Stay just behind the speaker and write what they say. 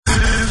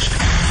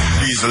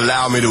Please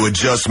allow me to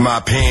adjust my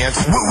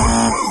pants.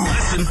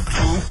 Listen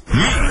to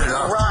me.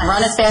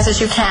 Run as fast as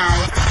you can.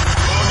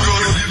 I'm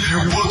gonna give you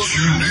what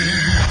you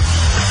need.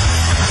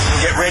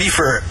 Get ready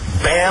for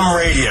BAM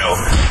Radio.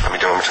 Let me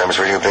do it one more time. It's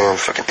Radio BAM,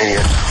 fucking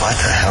idiot. What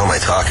the hell am I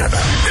talking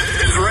about?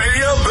 It's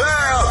Radio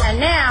BAM. And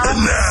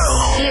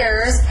now,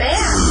 here's BAM.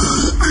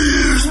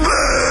 Here's BAM.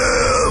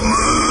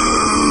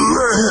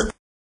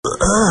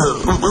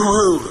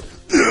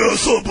 Yeah,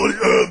 what's up, buddy?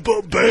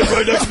 BAM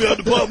right next to me on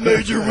the pop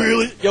major,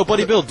 really? Yo,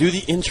 Buddy Bill, do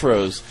the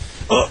intros.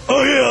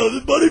 Yeah,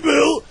 Buddy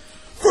Bill.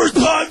 First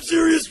time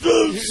serious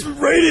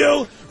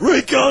radio.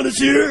 Raycon is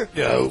here.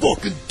 Yo.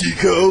 Fucking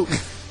Deco.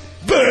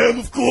 BAM,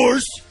 of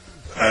course.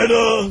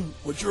 And,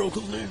 what's your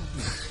uncle's name?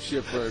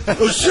 Shipbird.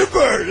 Oh,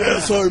 Shipbird. Yeah,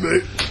 sorry,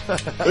 mate.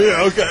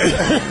 Yeah, okay.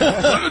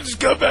 I just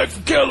got back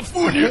from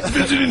California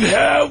visiting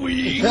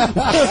Howie. Yo,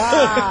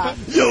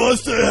 I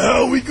said,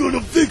 how are we going to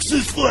fix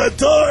this flat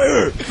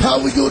tire? How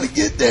are we going to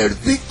get there to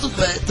fix the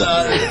flat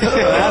tire?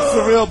 That's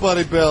the real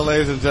Buddy Bill,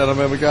 ladies and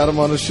gentlemen. We got him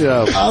on the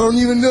show. I don't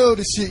even know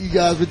the shit you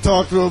guys been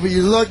talking over.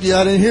 You're lucky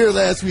I didn't hear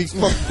last week's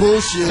fucking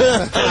bullshit.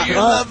 Your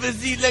love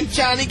is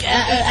electronic.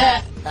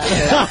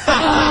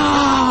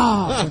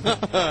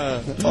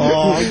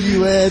 Oh,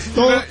 you ass!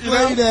 Don't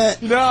play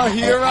that. You know how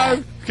he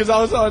arrived? Because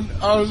I was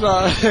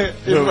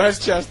in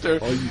Westchester,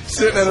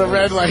 sitting at a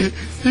red light.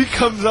 He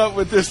comes up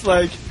with this,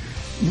 like,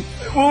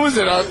 what was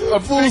it?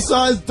 A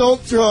full-size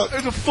dump truck.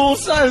 It's a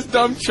full-size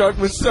dump truck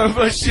with so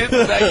much shit in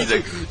the back. He's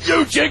like,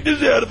 yo, check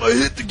this out. If I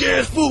hit the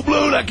gas full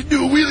blown, I can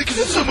do a wheelie because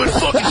there's so much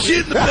fucking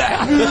shit in the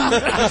back. See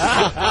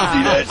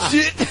that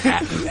shit?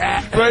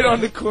 Right on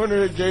the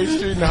corner of Gay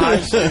Street and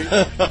High Street.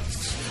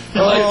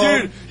 I'm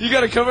like, dude, you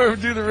gotta come over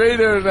and do the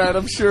radio tonight.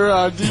 I'm sure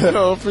Deco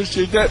will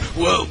appreciate that.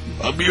 Well,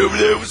 I'll be over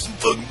there with some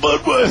fucking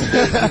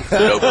Budweiser.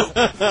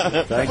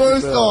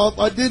 First off,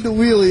 I did the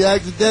wheelie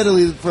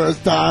accidentally the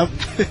first time.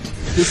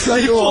 He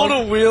pulled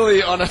a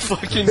wheelie on a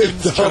fucking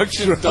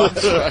construction dump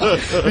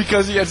truck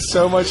because he had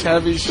so much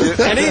heavy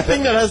shit.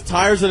 Anything that has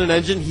tires and an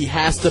engine, he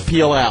has to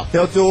peel out.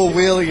 He'll do a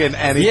wheelie in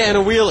anything. Yeah, and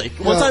a wheelie.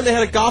 One time they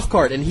had a golf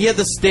cart, and he had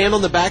to stand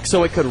on the back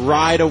so it could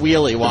ride a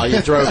wheelie while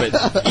you drove it,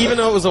 even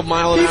though it was a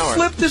mile an hour. He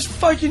flipped his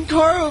fucking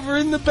car over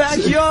in the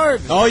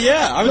backyard. Oh,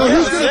 yeah. I was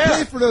who's going to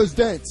pay for those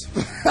dents?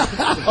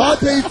 I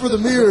paid for the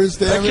mirrors,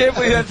 damn it. I can't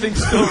believe that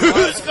thing's still running.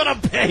 Who's going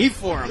to pay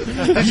for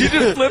them? Did you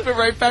just flip it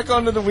right back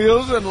onto the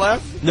wheels and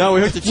left? No,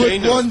 we hooked the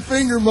chain. With one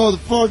finger,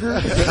 motherfucker.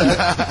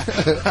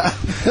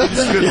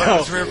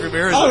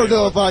 I don't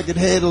know if I can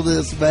handle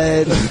this,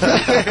 man.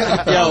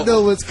 I don't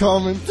know what's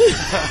coming.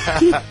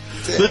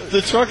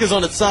 The truck is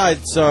on its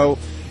side, so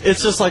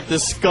it's just like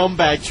this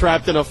scumbag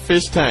trapped in a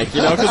fish tank,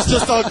 you know? 'Cause it's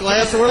just all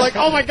glass, and we're like,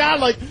 oh my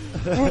god, like,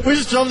 we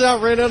just jumped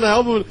out, ran down to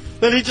help him.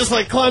 Then he just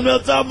like climbed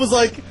out top and was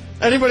like,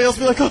 anybody else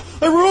be like, oh,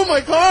 I ruined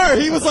my car.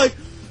 He was like,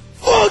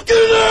 fucking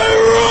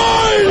A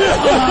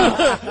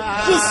right!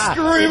 Just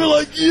screaming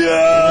like,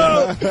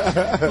 yeah!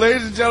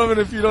 Ladies and gentlemen,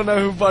 if you don't know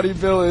who Buddy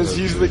Bill is,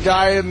 he's the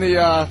guy in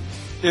the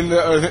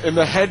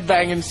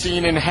headbanging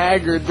scene in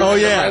Haggard. Oh,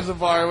 yeah. The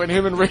reservoir when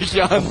him and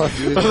Raycon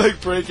are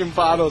like breaking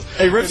bottles.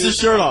 He rips his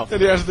shirt off.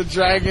 And he has the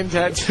dragon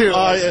tattoo.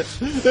 Oh, yeah.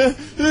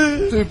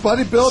 Dude,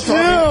 Buddy Bill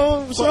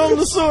told me. Show him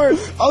the sword.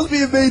 I was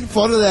being made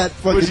fun of that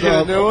fucking Did you get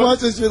a new one? I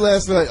watched that shit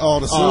last night.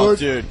 Oh, the sword. Oh,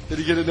 dude. Did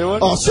he get a new one?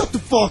 Oh, shut the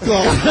fuck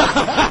up.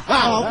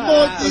 Oh,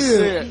 fuck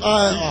you.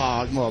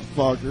 Oh,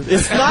 motherfucker.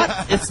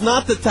 It's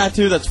not the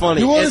tattoo that's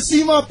funny. You want to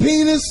see my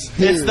penis?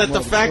 Here, it's that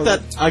the fact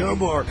that no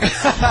more.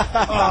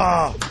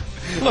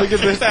 Look at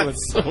this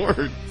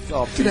sword.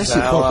 Oh, dude, that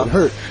shit fucking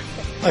hurt.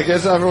 I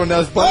guess everyone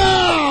knows Buddy.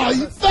 Oh,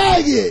 you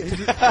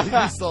faggot!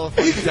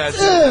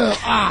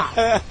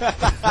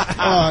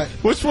 Alright.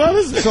 Which one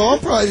is it? So I'm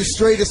probably the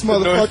straightest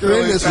motherfucker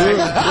in this room.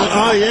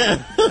 Oh,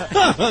 yeah.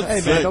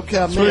 Hey, man, don't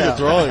count me out.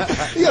 Drawing.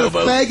 You got a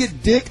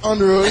faggot dick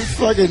under his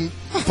fucking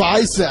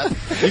bicep.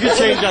 You can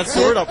change that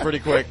sword up pretty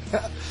quick.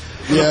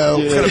 Yo.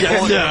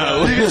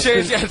 No. You can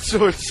change that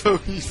sword so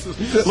easily.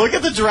 Look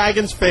at the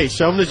dragon's face.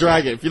 Show him the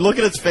dragon. If you look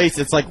at its face,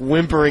 it's like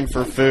whimpering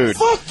for food.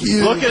 Fuck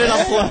you. Look at it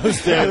up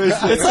close, dude.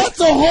 It's like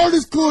the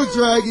hardest core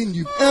dragon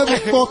you've ever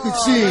fucking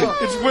seen.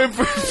 It's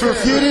whimpering for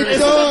food. Get it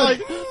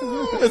done.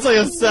 It's like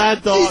a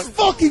sad dog. He's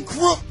fucking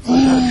crook.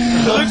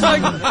 It looks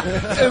like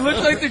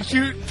the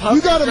cute puppy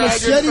You got a dragon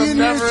machete from in here,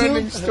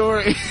 Never-Ending too?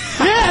 Story.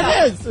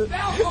 Yeah, it is.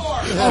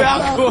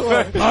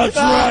 Valcor. That's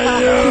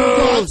right.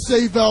 Don't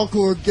say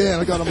Valcor again.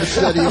 I got a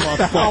machete in my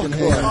fucking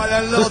hand. Oh,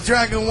 that little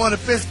dragon want a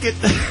biscuit.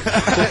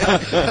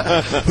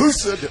 Who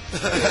said it?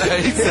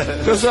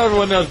 Just so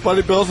everyone knows,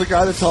 Buddy Bill's the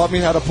guy that taught me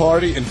how to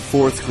party in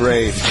 4th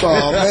grade.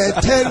 Oh, man.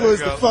 Ted was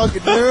the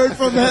fucking nerd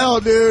from hell,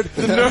 dude.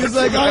 He's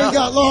like, I ain't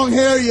got long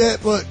hair yet,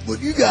 but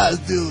what you guys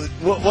doing?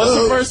 What's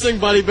the first thing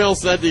Buddy Bill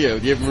said to you?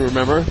 Do you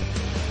remember?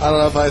 I don't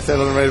know if I said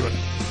it on the radio, but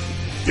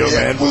Yo,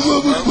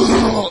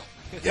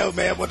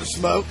 man, what the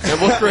smoke? And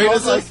what grade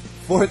is this?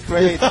 4th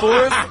grade.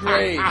 4th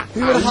grade.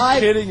 He would hide.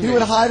 kidding He me?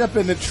 would hide up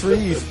in the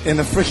trees in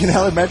the freaking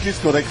elementary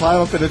school. They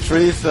climb up in the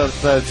trees so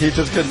the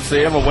teachers couldn't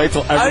see him and wait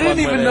till everyone I didn't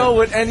even went know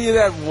what any of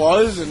that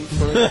was in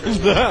 4th grade.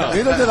 in.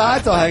 Neither did I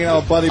till hanging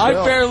out with Buddy I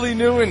Bill. barely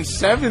knew in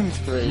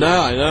 7th grade.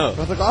 No, I know. I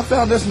was like, I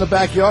found this in the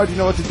backyard. You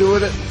know what to do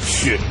with it?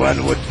 Shit, I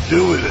know what to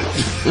do with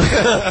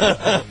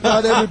it.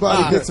 Not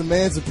everybody gets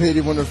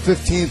emancipated when they're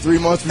 15, 3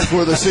 months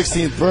before their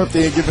 16th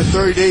birthday, and given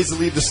 30 days to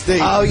leave the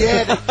state. Oh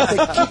yeah,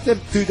 they kicked him.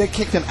 Dude, they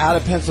kicked him out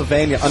of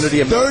Pennsylvania under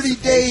the 30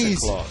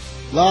 days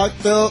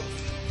locked up.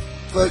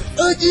 Like,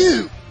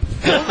 you.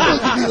 Don't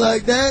look at me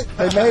like that.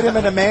 They made him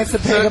an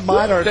emancipated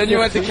minor. Then you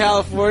went to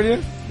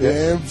California?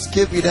 Damn,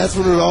 Skippy, that's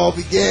when it all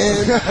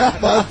began.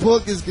 My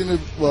book is gonna,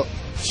 well,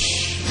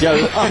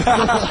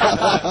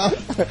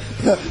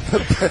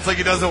 It's like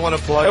he doesn't want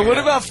to plug And it. what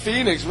about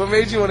Phoenix? What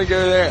made you want to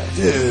go there?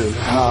 dude,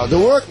 the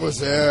work was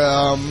there.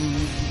 Oh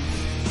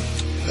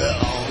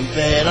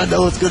man, I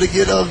know it's gonna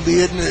get ugly,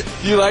 isn't it?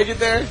 You like it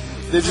there?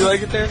 Did you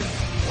like it there?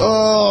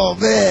 Oh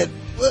man,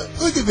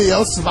 look at me,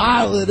 I'm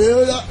smiling,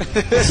 dude. Look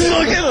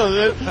at him,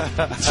 dude.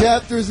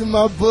 Chapters in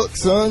my book,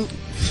 son.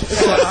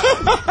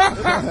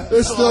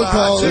 They're still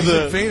calling. Chicks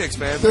in Phoenix,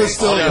 man. They're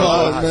still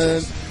calling,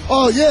 man.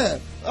 Oh yeah.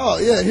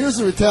 Here's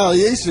the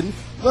retaliation.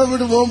 Remember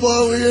the one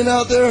bar we were in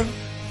out there?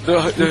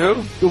 The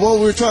who? The one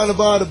we were trying to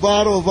buy the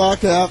bottle of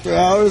vodka after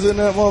hours in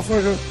that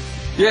motherfucker?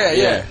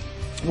 Yeah.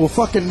 Well,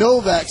 fucking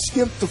Novak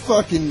skimped the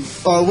fucking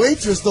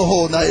waitress the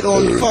whole night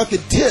on the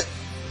fucking tip.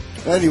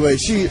 Anyway,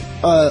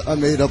 I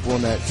made up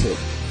on that tip.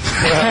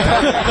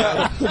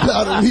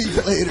 About a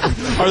week later.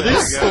 Are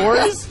these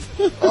stories?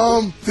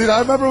 Dude, I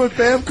remember when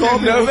Bam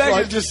called me.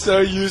 Novak is just so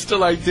used to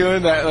like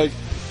doing that. Like,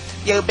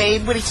 Yo,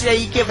 babe, what do you say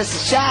you give us a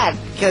shot?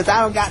 Because I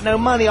don't got no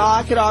money. All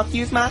I could offer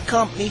you is my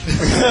company.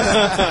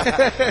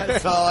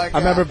 that's all I got. I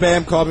remember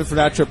Bam called me for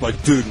that trip.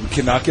 Like, dude, we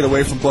cannot get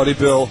away from Buddy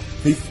Bill.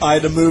 I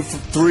had to move from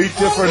 3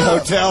 different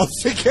hotels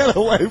to get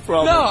away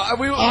from him.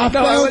 I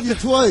found you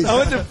twice. I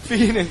went to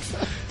Phoenix,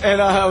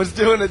 and I was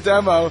doing a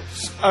demo.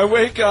 I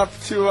wake up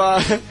to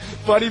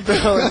Buddy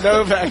Bill and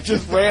Novak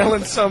just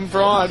wailing some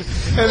broad,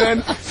 and then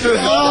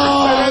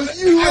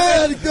you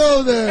had to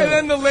go there. And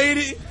then the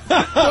lady,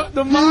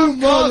 the mom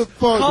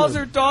motherfucker. calls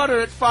her daughter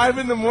at 5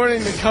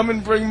 a.m. to come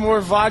and bring more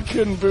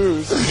vodka and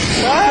booze.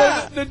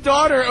 The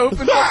daughter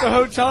opens up the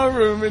hotel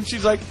room and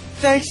she's like,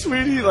 "Thanks,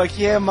 sweetie." Like,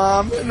 "Yeah,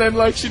 mom." And then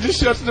like she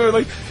just shuts the door.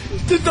 Like,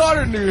 the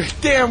daughter knew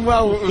damn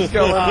well what was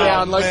going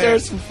down. Like,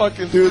 there's some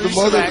fucking dude. The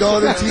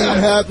mother-daughter team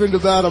happened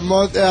about a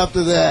month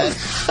after that.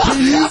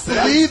 Can you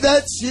believe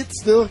that shit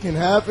still can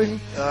happen?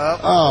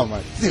 Oh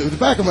my, dude, the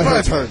back of my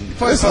head's hurting. You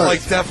probably felt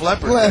like Def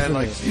Leppard, man.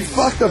 Like, you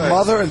fucked a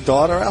mother and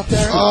daughter out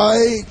there?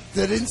 I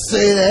didn't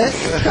say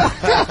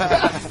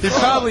that. He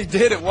probably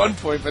did at one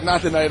point, but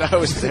not the night I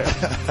was there.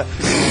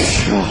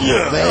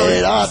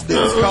 Man, I did.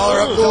 just call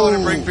her up, tell her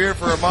to bring beer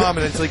for her mom,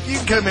 and it's like, you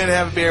can come in and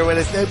have a beer with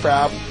us, no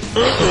problem.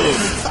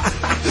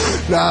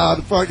 Nah,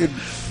 the fucking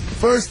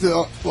first.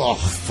 Oh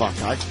fuck!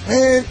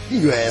 Man,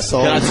 you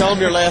asshole. Can I tell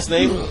him your last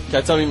name? Can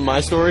I tell him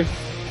my story?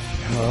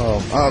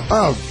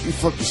 You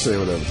fucking say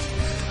whatever.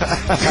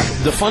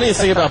 The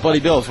funniest thing about Buddy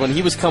Bill is when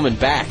he was coming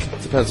back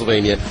to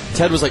Pennsylvania,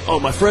 Ted was like, "Oh,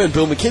 my friend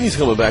Bill McKinney's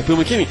coming back. Bill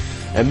McKinney."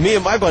 And me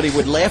and my buddy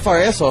would laugh our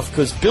ass off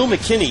because Bill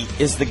McKinney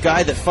is the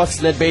guy that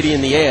fucks Ned Beatty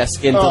in the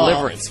ass in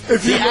Deliverance.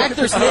 The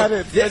actor's name,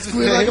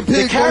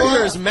 the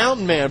character is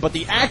Mountain Man, but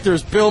the actor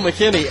is Bill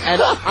McKinney.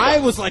 And I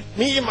was like,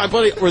 me and my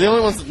buddy were the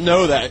only ones that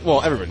know that.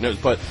 Well, everybody knows,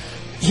 but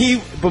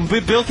when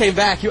Bill came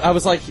back, I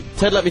was like,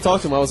 Ted let me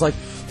talk to him. I was like,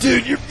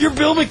 "Dude, you're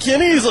Bill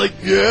McKinney?" He's like,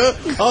 "Yeah."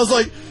 I was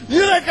like,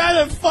 "You're that guy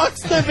that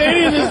fucks Ned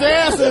Beatty in his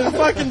ass in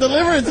fucking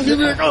Deliverance." And you'd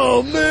be like,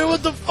 "Oh man,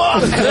 what the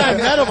fuck?" And then I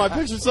met him. I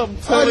pictured something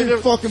I totally didn't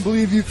different. fucking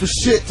believe you for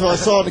shit till I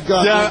saw the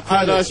guy. Yeah,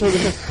 I know. I showed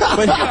him.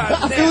 But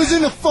it was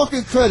in the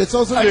fucking credits. I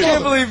was like, I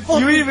can't believe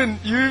you even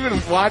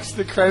watched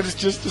the credits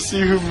just to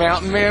see who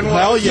Mountain Man was.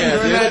 hell yeah,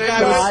 During dude. that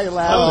That intro?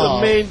 was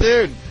the main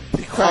dude.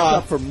 He cracked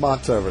up for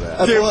months over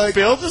that. Dude, like,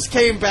 Bill just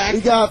came back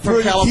he got from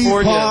pretty keep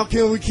California. Paul.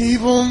 Can we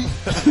keep him?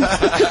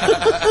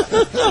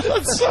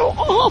 That's so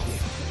awful.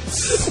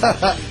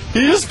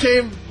 He just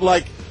came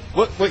like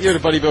what year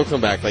did Buddy Bill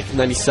come back? Like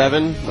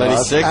 97,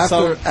 96,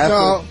 something?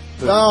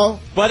 No.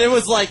 But it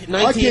was like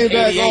I came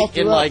back all 1988 in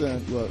throughout like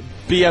then. Look.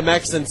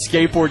 BMX and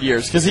skateboard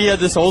years because he had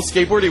this old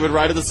skateboard he would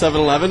ride at the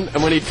 7-Eleven,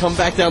 and when he'd come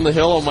back down the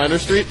hill on Minor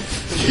Street,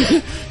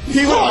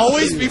 he would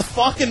always be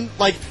fucking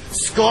like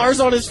scars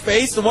on his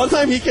face. The one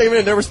time he came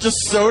in, there was just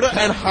soda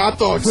and hot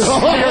dogs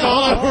smeared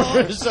all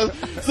over his chest.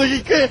 So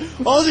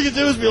all he could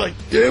do was be like,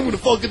 "Yeah, I'm gonna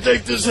fucking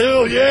take this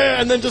hill,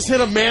 yeah," and then just hit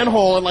a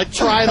manhole and like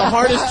try the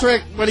hardest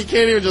trick when he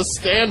can't even just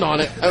stand on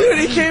it. Dude,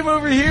 he came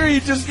over here,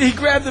 he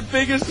grabbed the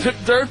biggest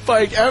dirt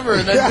bike ever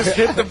and then just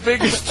hit the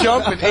biggest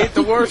jump and ate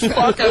the worst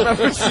fuck I've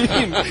ever seen.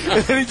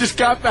 And then he just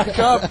got back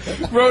up,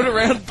 rode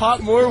around,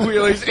 popped more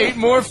wheelies, ate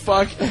more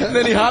fuck, and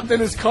then he hopped in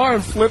his car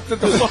and flipped it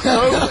the fuck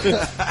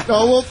over.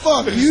 No, well,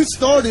 fuck. You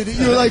started it.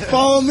 You were like,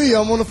 "Follow me.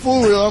 I'm on the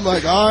 4-wheel." I'm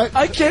like, "All right."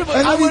 I can't believe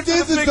And I then he went to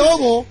did the the biggest-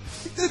 double.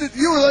 He did it.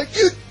 You were like,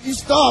 you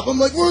stop. I'm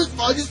like, "Where's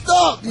my? You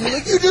stop." You're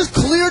like, "You just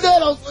cleared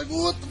that." I was like,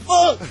 what the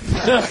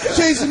fuck?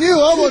 Chasing you,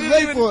 I wasn't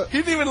ready for it. He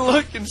didn't even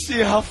look and see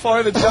how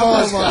far the jump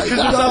was. my Because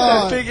it's up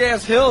God. that big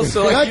ass hill,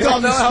 so That like, you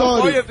don't got me know how far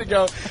started. you have to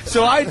go.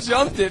 So I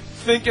jumped it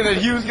thinking that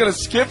he was going to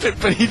skip it,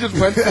 but he just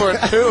went for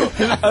it too.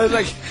 I was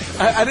like,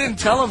 I didn't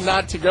tell him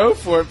not to go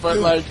for it, but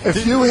like.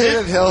 If you hit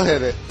it, he'll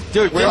hit it.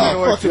 Dude,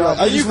 fuck it up.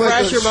 I did you just went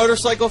crash to- your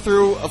motorcycle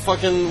through a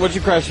fucking... What'd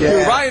you crash Dude,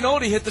 into? Ryan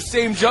Oldie hit the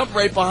same jump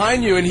right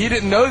behind you, and he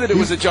didn't know that it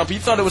was a jump. He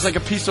thought it was like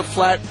a piece of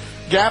flat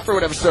gap or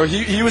whatever, so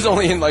he was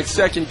only in like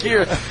second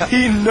gear.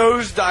 He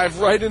nosedived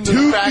right into the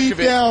 2 back feet of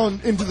it. down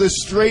into the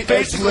straight edge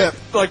Basically, lip.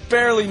 like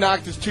barely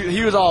knocked his tooth.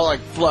 He was all like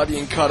bloody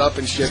and cut up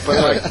and shit,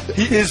 but like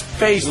his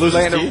face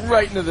landed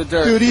right into the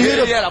dirt. Dude, he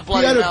had had a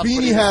bloody mouth, but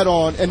beanie hat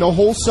on, and the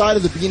whole side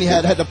of the beanie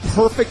hat had the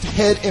perfect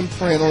head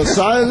imprint on the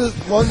side of his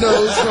one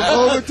nose from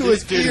over to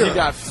his Dude, ear. he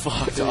got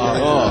fucked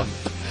up.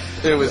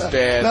 It was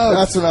bad. No,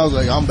 That's when I was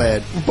like, I'm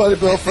bad. Buddy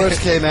Bill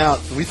first came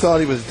out, we thought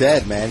he was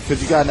dead, man, because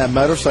you got in that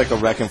motorcycle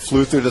wreck and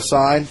flew through the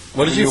sign.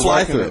 What did you were fly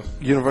working through? at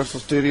Universal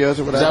Studios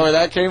or Is that whatever. where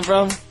that came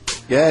from?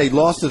 Yeah, he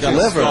lost his Got a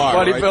liver. scar.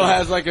 Buddy right Bill there.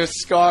 has like a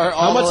scar. How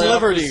all much the way up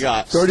liver do his you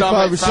got? stomach,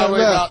 35% probably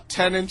left. about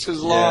 10 inches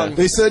long.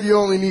 They said you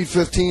only need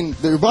 15.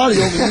 Your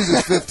body only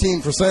uses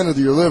 15% of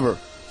your liver.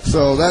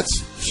 So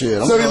that's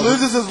shit. I'm So he covered.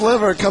 loses his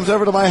liver and comes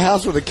over to my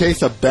house with a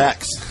case of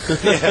Beck's.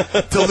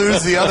 To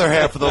lose the other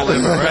half of the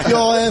liver, right?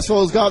 Y'all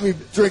assholes got me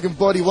drinking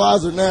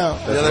Budweiser now.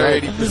 The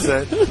other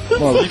 80%.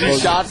 You do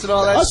shots and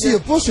all that I shit? see a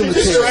bush in the You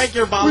just tail. drank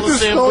your bottle We of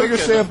just stole your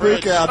Sambuca.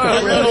 Sambuca out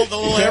The there.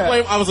 little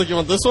airplane. I was like, you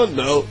want this one?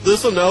 No.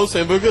 This one? No.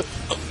 Sambuca?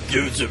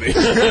 Give it to me.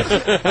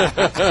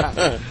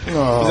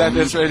 Oh, Is that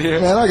this right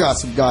here? man, I got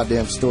some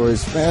goddamn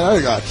stories. Man,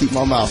 I gotta keep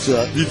my mouth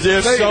shut.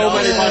 There's so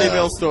many Buddy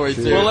Bill stories,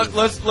 dude. Well,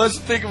 let's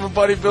think of a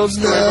Buddy Bill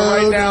story. No, But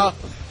right no. now,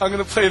 I'm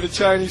gonna play the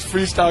Chinese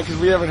freestyle because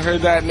we haven't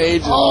heard that in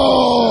ages.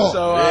 Oh!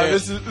 So Yeah.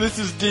 this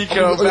is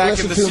Deco Oh, back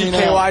in the listen to me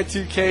now.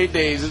 CKY2K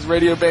days. It's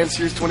Radio Band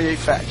Series 28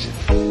 Faction.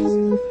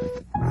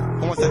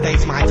 What's the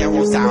taste my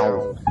devil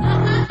sound?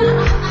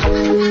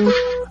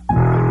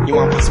 You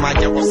want piece of my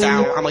devil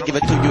sound? I'ma give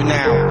it to you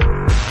now.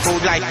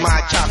 Food like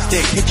my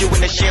chopstick, hit you in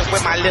the shit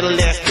with my little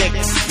ass stick.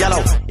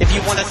 Yellow, if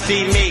you wanna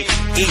see me,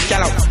 eat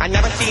yellow. I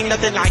never seen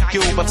nothing like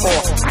you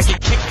before. I can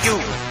kick you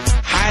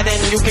higher than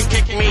you can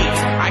kick me.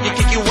 I can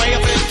kick you way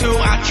up into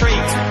a tree.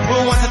 Who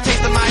wants a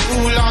taste of my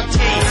oolong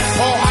tea?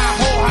 Ho ha,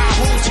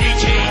 hoo chee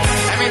chee.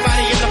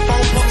 Everybody in the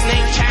phone book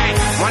named Chang.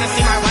 Wanna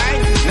see my way?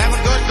 Never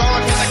good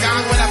going to the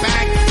gong with a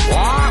bang.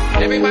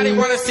 What? Everybody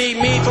wanna see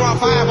me throw a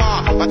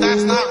fireball, but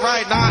that's not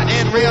right. Not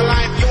in real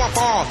life. You won't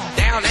fall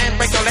down and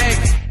break your leg.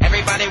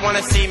 Everybody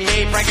wanna see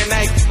me break an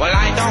egg. Well,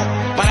 I don't,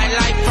 but I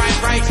like fried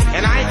rice,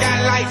 and I ain't got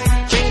life.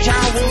 Ching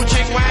chow woo,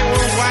 ching wang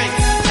woo white.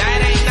 That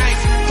ain't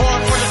nice.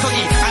 For the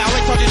cookie, I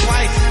always told you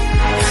twice.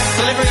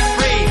 Delivery's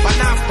free, but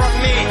not from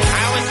me.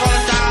 I always call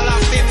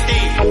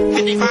 $1.50,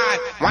 55.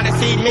 Wanna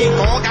see me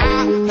go,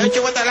 guy? Hit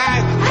you with the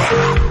line.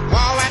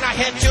 Well, when I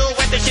hit you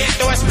with the shit,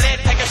 do a split,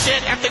 take a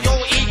shit after you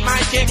eat my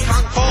shit.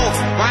 Kung Fu,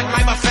 want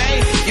my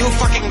buffet? You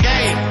fucking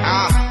gay.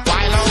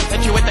 Wilo,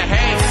 hit you with the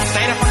hay.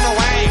 Stay the fuck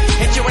away.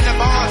 Hit you with the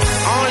balls.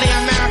 Only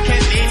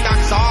American eat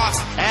duck sauce.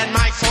 And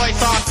my soy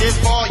sauce is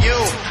for you.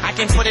 I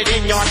can put it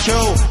in your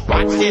shoe.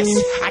 Watch this.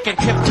 I can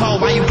tiptoe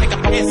while you take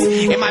a piss.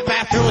 In my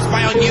bathroom,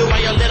 spy on you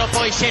while your little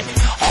boy shit.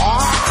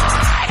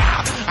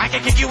 I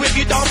can kick you if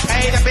you don't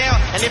pay the bill.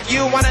 And if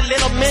you want a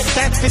little mint,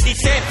 that's 50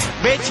 cents.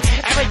 Bitch,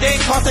 everything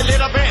costs a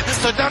little bit.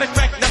 So don't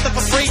expect nothing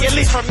for free, at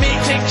least from me.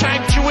 Ching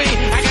Chang Chewy.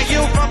 I got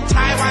you from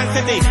Taiwan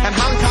City and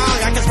Hong Kong.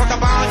 I can smoke a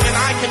bong and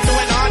I can do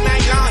it all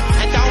night long.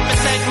 And don't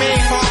mistake me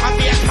for a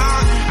Viet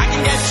Cong. I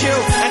can get you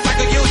and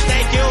tackle you,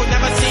 stake you.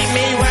 Never see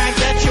me where I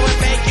get you and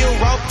make you,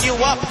 rope you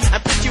up and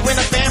put you in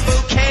a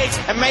bamboo cage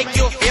and make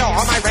you feel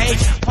all my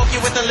rage. Poke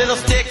you with a little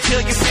stick till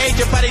you page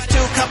your buddies to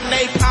come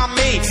napalm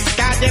me.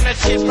 Goddamn, that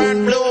shit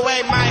burned blue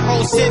away my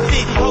whole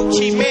city. Ho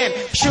Chi Minh,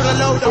 shoot a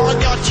load on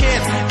your chin.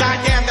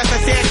 Goddamn, that's a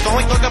sin.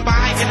 Going through the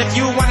bind, and if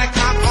you wanna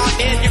come on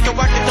in, you can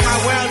work into my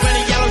world when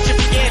the yellow should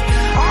begin.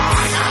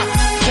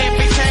 Can't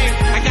be tamed.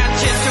 I got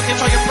shit to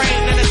control your brain,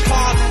 and it's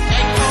called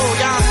Echo,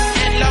 young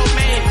and low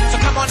main. So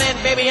come on in,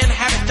 baby, and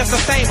have it just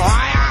the same.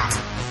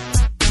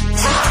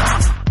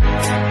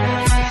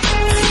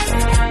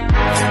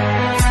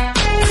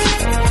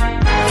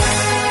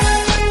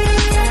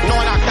 No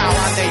knockdown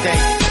on day day.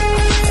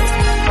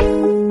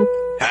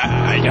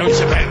 I don't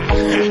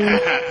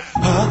suppose.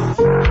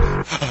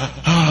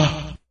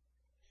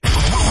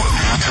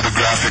 To the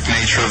graphic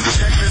nature of this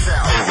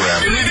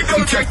program. You need to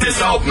come check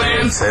this out,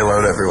 man. Say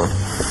hello to everyone.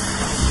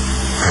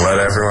 Hello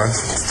to everyone.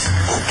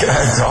 Can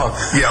I talk?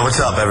 Yeah, what's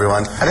up,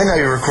 everyone? I didn't know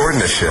you were recording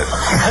this shit. I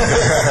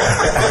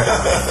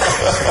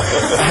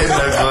had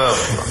no clue.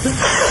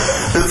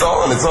 It's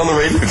on. It's on the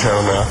radio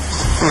channel now.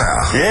 No.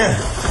 Yeah.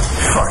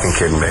 You're fucking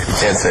kidding me.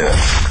 Can't say that.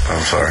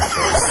 I'm sorry.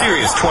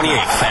 Serious 28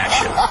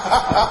 Faction.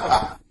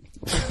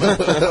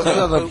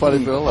 Another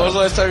Buddy Bill. When was the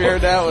last time you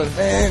heard that one?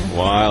 Man. A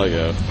while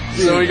ago.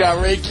 So we got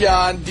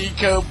Raekwon,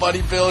 Deco,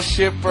 Buddy Bill,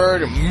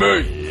 Shitbird, and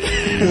me.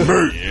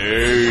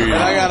 And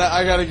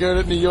I gotta go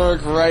to New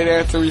York right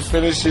after we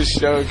finish this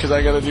show because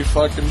I gotta do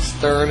fucking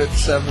Stern at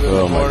 7 in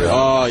the morning.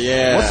 Oh,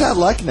 yeah. What's that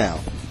like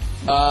now?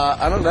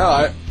 I don't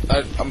know.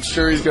 I'm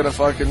sure he's gonna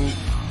fucking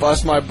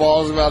bust my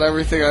balls about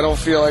everything I don't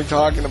feel like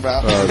talking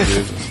about. Oh,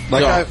 dude.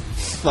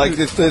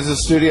 Is the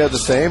studio the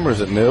same or is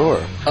it new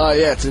or?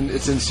 Yeah, it's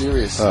in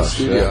Sirius Oh,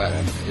 studio.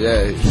 shit.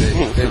 Yeah,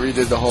 they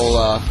redid the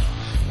whole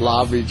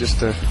lobby just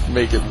to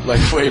make it like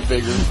way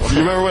bigger. Do you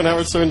remember when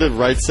Howard Stern did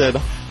Right Said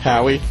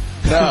Howie?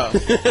 No.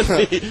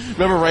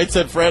 Remember Right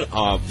Said Fred?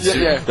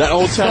 Yeah. That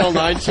old Channel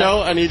 9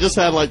 show, and he just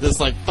had like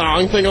this like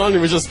thong thing on. He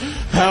was just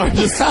Howard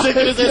just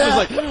sticking his ass.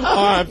 Like, oh,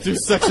 I'm too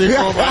sexy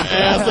for my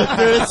ass. Like,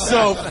 dude, it's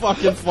so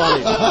fucking funny.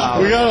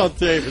 We got it on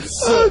tape.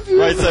 It's so,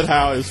 Right Said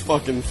Howie is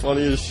fucking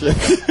funny as shit.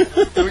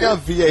 We got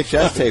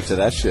VHS tapes of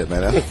that shit,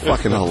 man. That's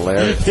fucking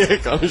hilarious. Yeah,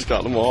 Connor's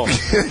got them all.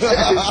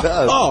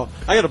 Oh,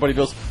 I got a Buddy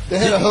Bill's. They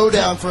had a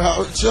hoedown for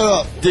Howard. Shut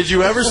up. Did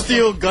you ever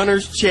steal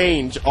Gunner's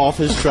change off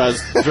his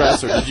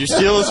dresser? Did you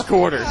steal his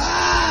quarters?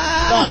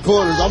 Not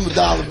quarters. I'm a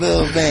dollar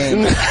bill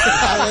man.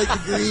 I like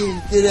the green.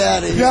 Get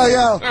out of here.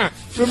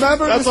 Yo.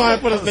 Remember? That's why I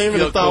put his name in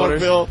the dollar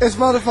bill. It's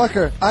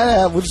motherfucker. I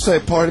have, we'll just say,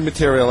 party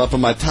material up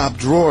in my top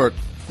drawer.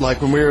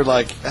 Like when we were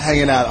like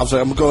hanging out, I was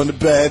like, I'm going to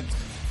bed.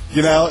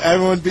 You know,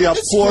 everyone would be up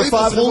 4 or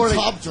 5 in the morning.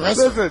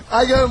 Listen,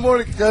 I go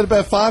to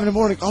bed 5 in the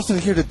morning. All of a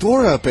sudden, I hear the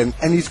door open,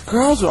 and these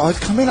girls would always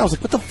come in. I was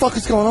like, what the fuck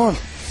is going on?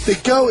 They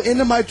go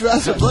into my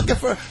dresser looking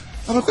for.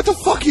 I'm like, what the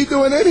fuck are you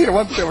doing in here?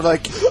 One day they were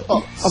like,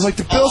 I'm like,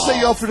 the Bill set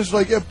you up for this.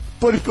 Like, yeah,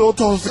 Buddy Bill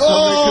told us to come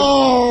in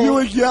because you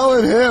would yell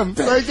at him.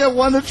 So I get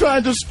one to try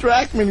and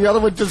distract me, and the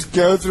other would just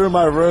go through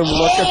my room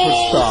looking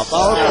for stuff. I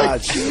was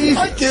like, jeez.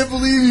 I can't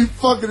believe you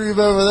fucking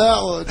remember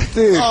that one.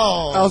 Dude,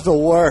 that was the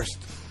worst.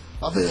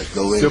 I'll be like,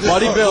 go in Dude,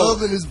 Buddy Bill.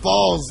 rubbing his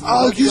balls.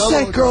 Oh, you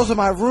said girls in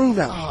my room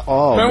now.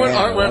 Oh, remember when man.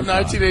 Art Web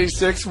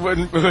 1986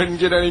 wouldn't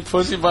get any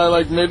pussy by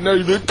like midnight?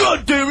 You'd be like,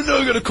 God damn it, now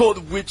I gotta call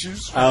the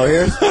witches. Oh,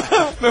 here?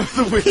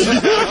 Remember the witches?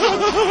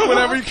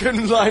 Whenever you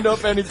couldn't line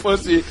up any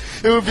pussy,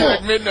 it would be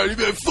like midnight. You'd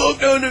be like, fuck,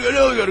 now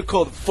I gotta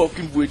call the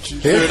fucking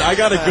witches. Dude, I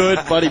got a good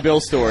Buddy Bill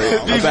story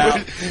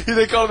about.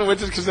 They call them the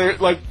witches because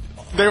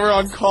they were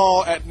on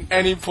call at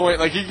any point.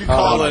 Like, he could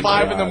call at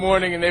 5 in the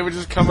morning, and they would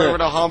just come over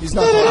to hump. They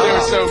were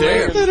so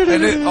big.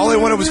 And all they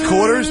wanted was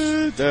quarters?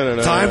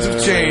 Times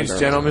have changed,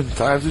 gentlemen.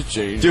 Times have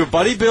changed. Dude,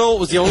 Buddy Bill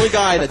was the only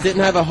guy that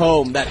didn't have a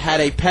home that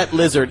had a pet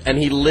lizard, and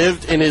he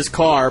lived in his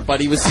car,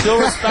 but he was still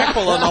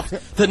respectful enough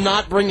to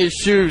not bring his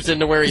shoes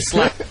into where he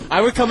slept.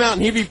 I would come out,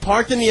 and he'd be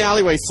parked in the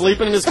alleyway,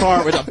 sleeping in his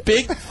car with a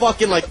big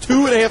fucking, like,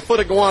 2.5 foot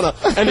iguana,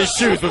 and his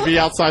shoes would be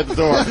outside the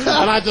door.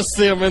 And I'd just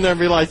see him in there and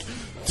be like,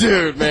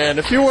 dude, man,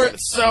 if you weren't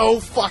so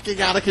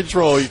fucking out of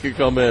control, you could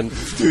come in.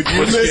 Dude,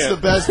 you missed the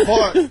best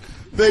part.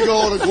 Big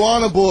old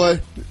iguana boy.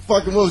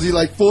 Fucking, what was he,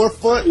 like 4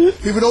 foot?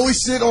 He would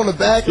always sit on the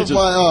back of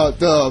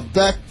the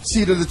back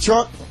seat of the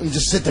truck and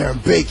just sit there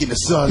and bake in the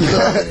sun.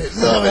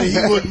 Loving it. He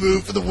wouldn't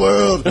move for the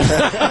world.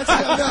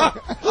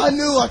 I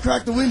knew I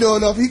cracked the window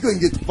enough. He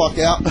couldn't get the fuck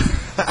out.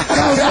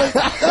 I was like,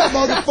 that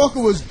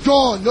motherfucker was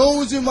gone. No one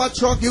was in my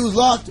truck. It was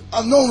locked.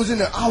 No one was in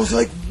there. I was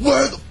like,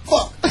 where the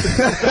fuck?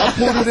 I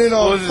pulled it in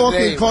on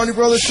fucking Carney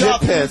Brothers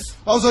shop. Piss.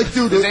 I was like,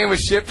 dude. His name was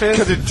Shit Piss?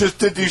 Because it just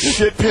did these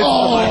shit piss.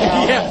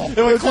 Yeah,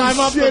 it would climb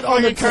up the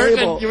fucking curtain,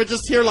 table. and you would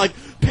just hear, like,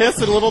 piss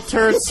and little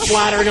turds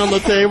splattering on the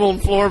table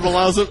and floor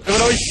below. It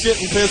would always shit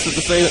and piss at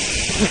the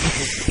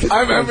same. I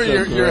remember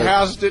your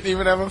house didn't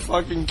even have a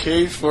fucking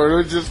cage for it. It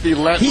would just be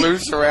let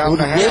loose around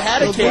the house. It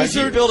had a cage.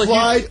 He built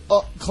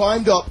a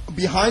climbed up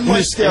behind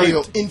my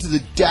stereo into the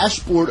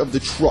dashboard of the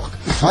truck.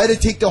 I had to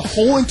take the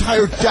whole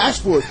entire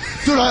dashboard.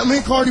 Dude, I'm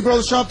in Cardi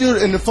Brothers shop,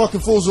 dude, and the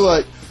fucking fools were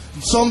like,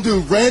 some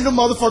dude, random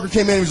motherfucker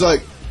came in and he was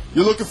like,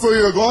 you looking for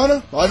your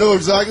iguana? I know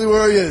exactly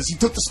where he is. He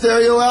took the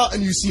stereo out,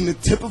 and you seen the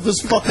tip of his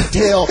fucking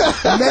tail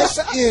meshed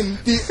in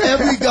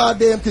every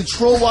goddamn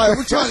control wire.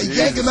 We're trying to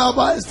yank him out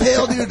by his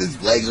tail, dude. His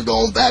legs are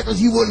going backwards.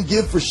 He wouldn't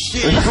give for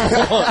shit.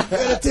 I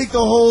had to take the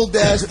whole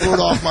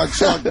dashboard off my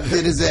truck and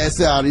get his ass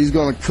out. He's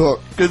going to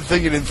cook. Good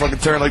thing you didn't fucking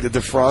turn like the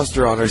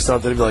defroster on or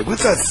something and be like,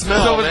 what's that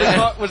smell,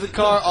 man? Was the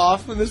car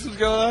off when this was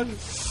going on?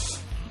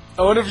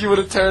 I wonder if you would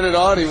have turned it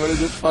on, he would have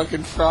just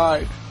fucking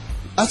fried.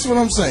 That's what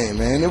I'm saying,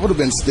 man. It would have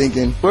been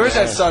stinking. Where's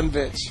that son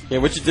bitch? Yeah,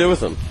 what'd you do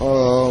with him?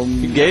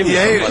 You gave him.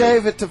 Yeah, he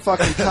gave it to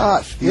fucking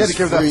Tosh. He had to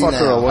give that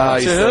fucker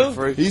away. To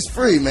who? He's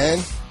free, man.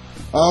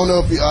 I don't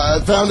know if I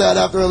found out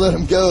after I let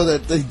him go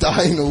that they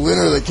die in the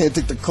winter. They can't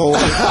take the cold.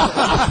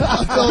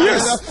 I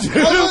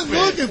wasn't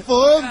looking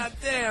for him. God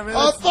damn it.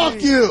 Oh,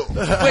 fuck you.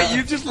 Wait,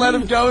 you just let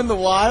him go in the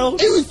wild?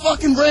 He was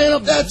fucking ran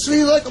up that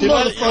tree like a You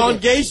let it motherfucker. on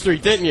Gay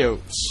Street, didn't you?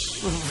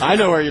 I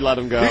know where you let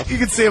him go. You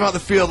can see him out the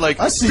field like,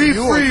 I see be you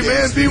free, on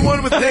man, games. be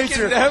one with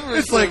nature. never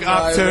It's like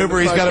survive October,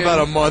 in the he's got about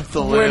a fucking month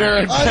to winter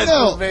live. in I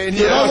know. Pennsylvania.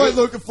 Dude, I went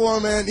looking for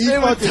him, man. He They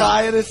would fucking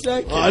die in a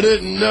second. I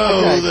didn't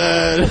know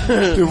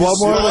that. Dude, one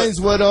more. lines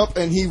went up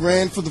and he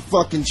ran for the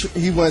fucking.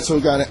 He went so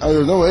got it.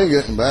 There's no way of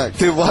getting back.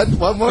 Dude,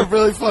 one more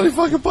really funny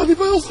fucking Buddy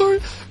Bill story.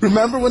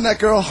 Remember when that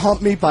girl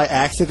humped me by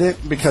accident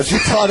because she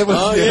thought it was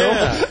Oh, you?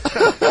 yeah.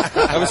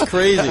 That was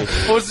crazy.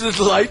 Was his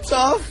lights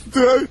off?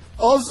 Dude,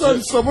 all of a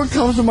sudden someone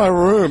comes in my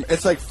room.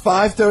 It's like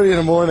 5:30 in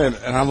the morning,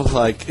 and I was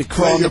like, it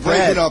crawled You're to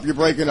bed. breaking up. You're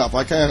breaking up.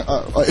 I can't.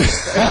 Oh,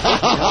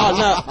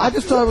 no. I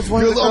just thought it was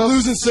one of the I'm girls.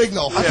 losing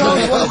signal. I thought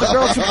it was one of the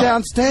girls from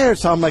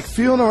downstairs, so I'm like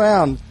feeling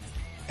around.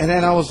 And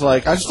then I was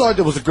like, I just thought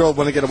it was a girl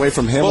wanting to get away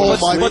from him. Oh,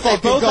 But, my but they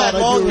fucking both God, had I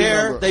do long hair.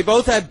 remember. They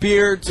both had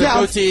beards or Yeah.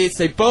 goatees.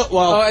 They both,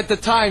 well, Oh, at the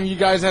time, you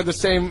guys had the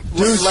same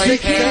Dude, she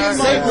length came hair, in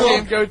my same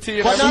room. goatee.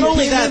 And But not everything.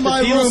 only came that, in the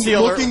my deal room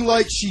sealer- looking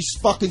like she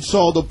fucking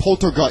saw the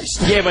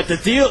poltergeist. yeah, but the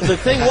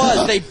thing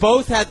was, they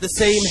both had the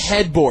same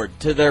headboard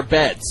to their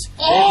beds.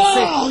 They had the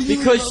same- you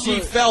because she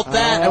remember. felt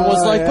that and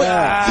was like,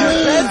 yeah. but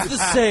your bed's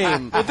the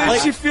same. But then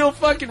she feel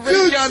fucking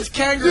Dude, Rayjon's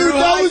kangaroo Dude,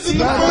 that high was in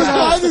the tea. first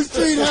Minor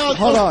Street house.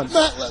 Hold on.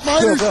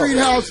 Minor Street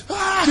house.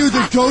 Dude,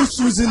 the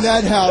ghost was in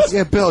that house.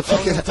 Yeah, Bill,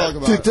 check gonna it talk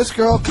about Dude, it. this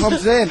girl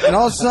comes in, and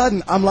all of a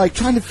sudden, I'm like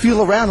trying to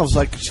feel around. I was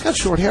like, she's got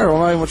short hair. I don't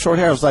know what short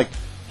hair. I was like,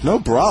 no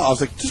bra. I was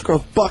like, this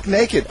girl's buck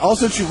naked. All of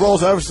a sudden, she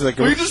rolls over. She's like,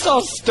 We just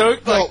all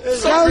stoked, like, No.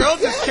 some girl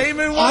just came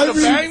in wanting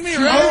to bang me,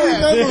 I right?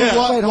 remember Wait,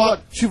 hold what.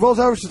 on. She rolls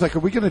over. She's like, "Are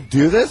we going to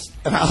do this?"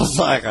 And I was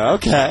like,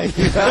 "Okay."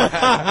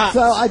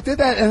 So I did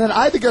that, and then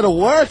I had to go to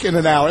work in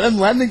an hour. And then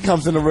Lyndon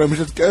comes in the room and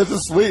just goes to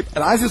sleep,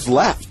 and I just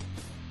left.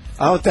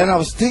 Then I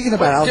was thinking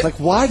about it. I was like,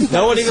 "Why did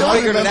No one even I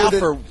figured it out remembered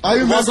for. it. I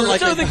it wasn't remember- like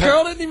So a- the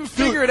girl didn't even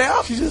figure it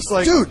out? She's just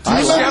like, Dude, do you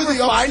Did you remember ever the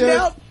find upstairs?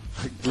 out?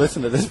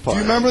 listen to this part."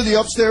 Do you remember the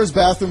upstairs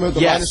bathroom of the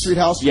Yes. Minor Street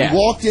house? Yeah. You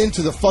walked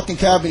into the fucking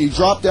cabin, you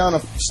dropped down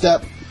a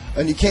step,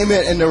 and you came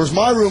in, and there was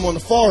my room on the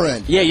far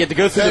end. Yeah, you had to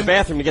go through the Then-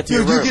 bathroom to get to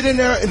Dude, your room. you get in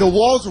there, and the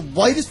walls are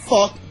white as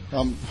fuck.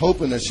 I'm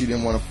hoping that she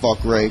didn't want to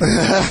fuck Ray.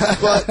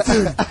 But,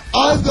 dude,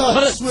 I've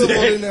gotten swiveled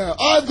in there.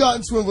 I've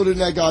gotten swiveled in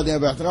that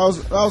goddamn bathroom. I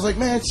was like,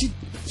 man, she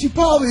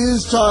probably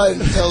is trying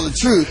to tell the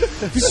truth.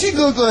 Because she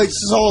looked like she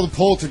saw the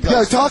poltergeist.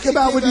 Yo, talk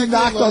about when you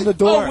knocked on the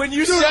door. Oh, when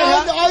you Dude, said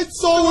I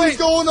saw what was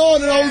going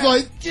on, and I was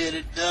like, get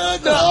it done.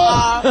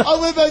 I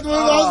went back to the room,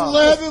 I was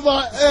laughing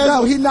my ass.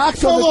 No, he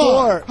knocks on Come the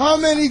on. door. How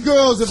many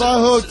girls have I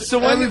hooked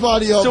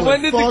everybody up So with?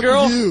 when did the Fuck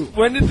girl? you.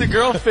 When did the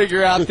girl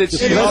figure out that she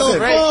It's humped no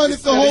Rake fun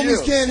if the instead of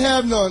homies you? can't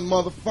have none,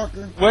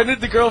 motherfucker. When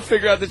did the girl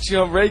figure out that she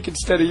humped Rake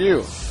instead of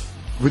you?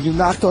 When you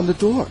knocked on the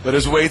door. But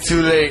it's way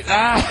too late.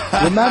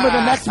 Remember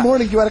the next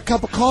morning you had a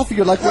cup of coffee.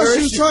 You're like, Well, "Where she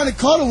is was she?" trying to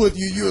cuddle with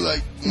you. You were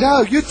like,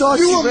 No, you thought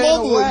you she were ran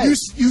mumbling. away.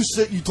 You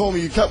said you told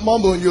me you kept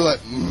mumbling. You were like,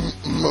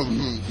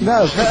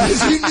 No,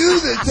 you knew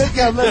this.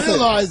 Yeah, You listen,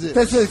 realized it.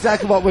 this is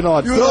exactly what went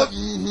on. You were Bill- like,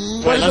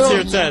 Wait, let's hear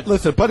it said.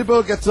 Listen, Buddy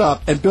Bill gets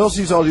up, and Bill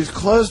sees all these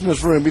clothes in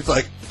his room. He's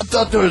like, "I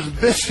thought there was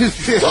bitches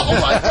here." Oh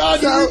my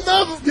God, you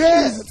remember?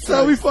 Yeah. Jesus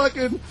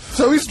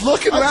So he's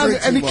looking I around,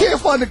 drink and he too much. can't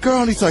find the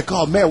girl, and he's like,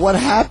 "Oh man, what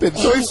happened?"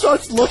 So he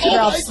starts looking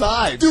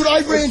outside. Dude, I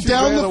And ran she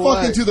down the away.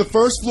 fucking to the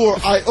first floor.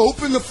 I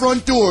opened the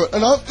front door,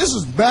 and this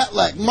is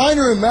Matlack,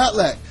 Minor and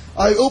Matlack.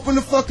 I opened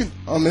the fucking.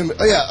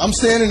 I'm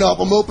standing up.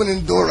 I'm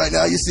opening the door right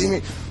now. You see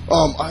me?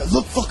 I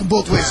look fucking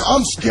both ways.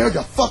 I'm scared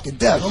to fucking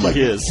death. I'm like,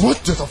 He is. what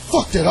the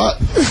fuck did I?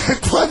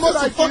 I must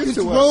have fucking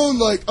thrown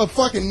like a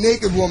fucking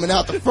naked woman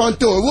out the front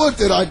door. What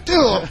did I do?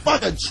 I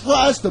fucking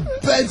trashed the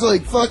beds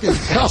like fucking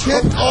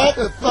chipped off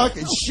the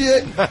fucking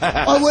shit.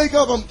 I wake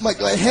up. I'm like,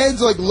 my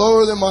head's like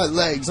lower than my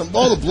legs.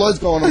 All the blood's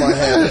going to my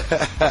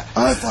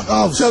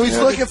head. So he's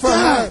looking for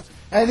her.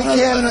 And he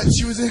can't.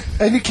 She was in.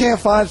 And he can't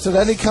find. So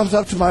then he comes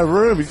up to my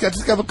room. He's got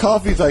this cup of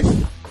coffee. He's like,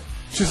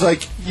 she's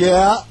like,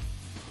 "Yeah."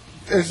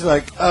 And she's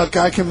like, "Can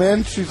I come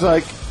in?" She's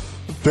like,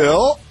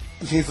 "Bill?"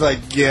 And he's like,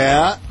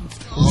 "Yeah."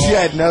 She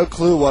had no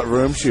clue what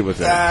room she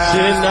was in. She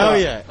didn't know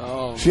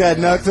yet. She had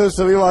no clue,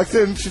 so he walks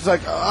in. She's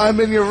like, "I'm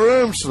in your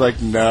room." She's like,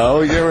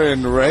 "No, you're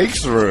in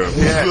Rake's room."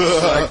 Yeah.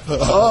 She's like,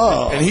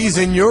 Oh. and he's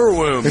in your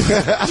womb.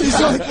 She's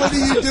like, what are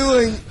you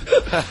doing?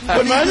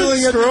 Imagine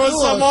screwing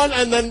door? someone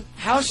and then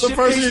How the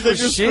person you think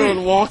you're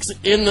screwing walks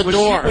in the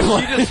door.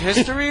 Was she just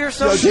history or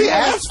something? She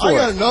asked for I it.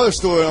 got another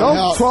story on Don't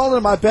how. crawl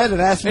into my bed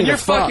and ask me And to your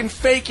fuck. fucking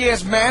fake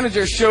ass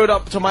manager showed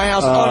up to my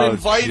house Oh,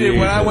 uninvited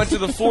when I Jesus. went to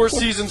the Four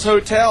Seasons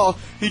Hotel.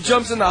 He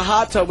jumps in the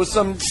hot tub with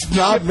some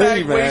Not me,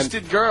 shitbag man.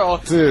 wasted girl,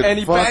 Dude, and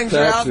he fuck bangs her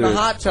that out in the dude.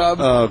 hot tub.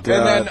 Oh, God.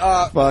 And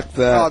then, Fuck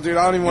that. Oh, dude,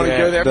 I don't even want to Yeah,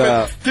 go there.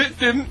 no.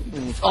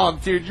 But oh,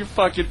 dude, you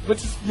fucking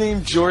what's his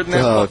name? Jordan.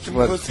 That Oh, fucking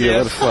what- pussy yeah,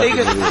 ass. what the fuck He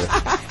is goes,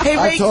 it? Hey,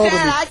 I Ray, told him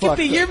Dad, he I could fucked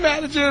be it. your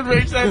manager. And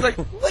Ray's I was like,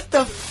 what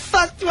the fuck?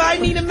 fuck do I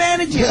need a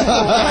manager for?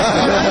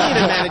 I need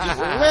a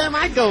manager. Where am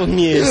I going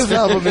here? He's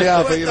helping me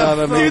out, but you know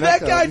what I mean? Dude,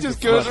 that guy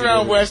just goes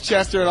around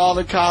Westchester and all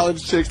the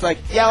college chicks like,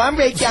 yo, I'm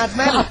Ray John's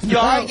manager. You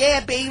are?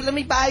 Yeah, baby, let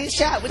me buy you a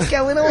shot. What's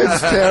going on?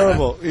 It's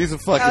terrible. He's a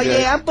fucking Oh,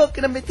 yeah, I'm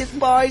booking him at this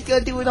bar. He's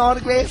going to do an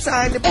autograph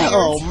sign appearance.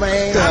 Oh,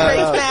 man. I'm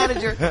Ray's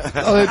manager.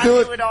 Oh, they do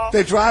it.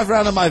 They drive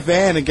around in my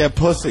van and get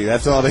pussy.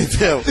 That's all they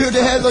do. Dude,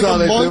 they had like That's all a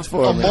they do month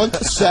for me.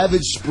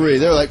 Savage spree.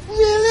 They're like,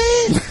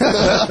 really?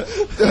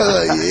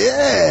 They're like,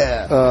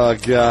 yeah. Oh,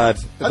 God.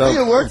 I think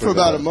it worked for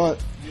about a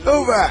month.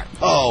 Over.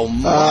 Oh,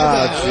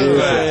 my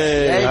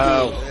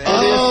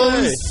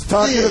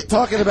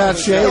Talking about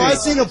Shady. I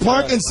seen a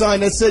parking sign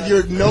that said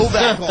you're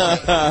Novak on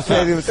it.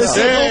 Shady was It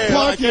said, "Don't I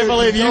park here, can't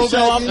believe you Novak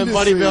show up and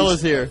Buddy Industries." Bill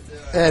is here.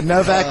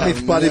 Novak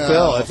meets Buddy no.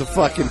 Bill. It's a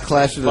fucking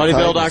clash of the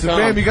BuddyBill.com. titans. So,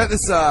 Bam, you got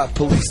this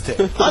police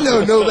tip. I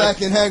know Novak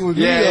can hang with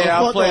me. Yeah, though.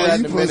 I'll Fuck play all that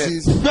you in a minute.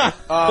 pussies.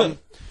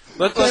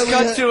 Let's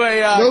cut to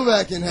a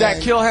Novak and that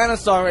hang. Kill Hannah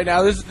song right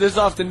now. This is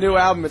off the new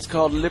album. It's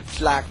called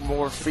Lips Like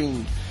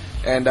Morphine.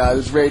 And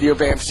this is Radio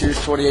Bam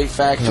Series 28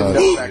 Faction.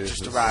 Novak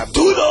just arrived.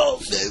 Do it all,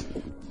 Dave.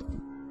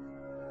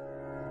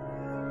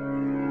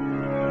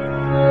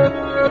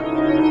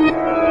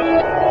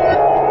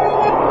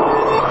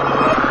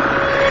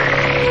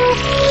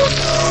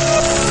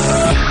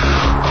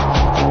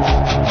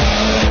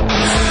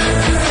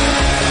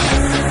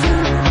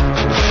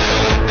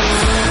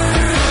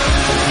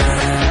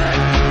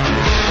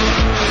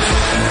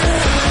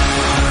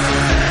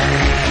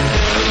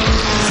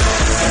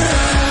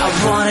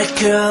 I want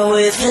a girl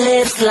with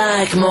lips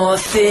like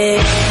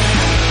morphine.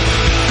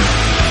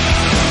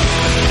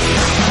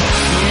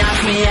 Knock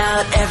me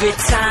out every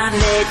time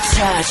they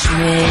touch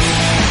me.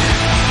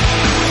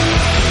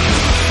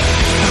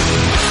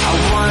 I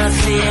wanna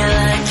feel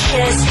a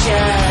kiss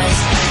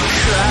just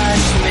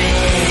crush me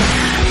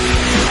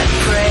and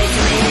break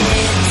me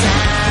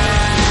down.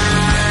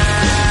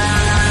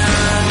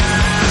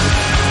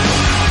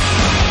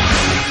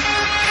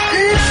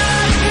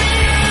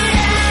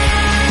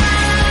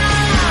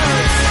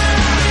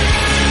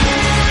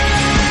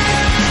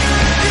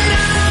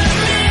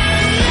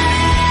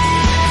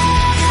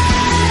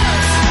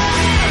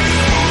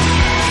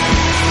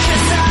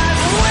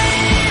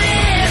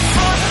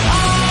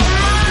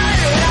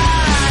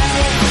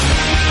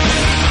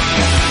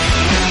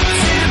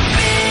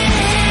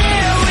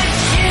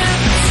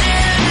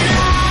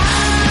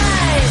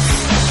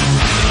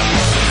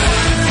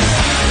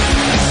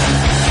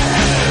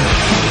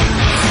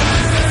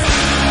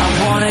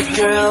 A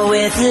girl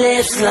with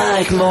lips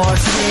like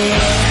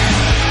morphine.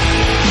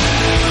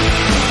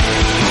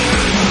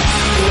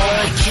 Want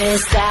a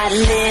kiss that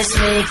leaves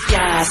me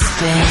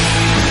gasping.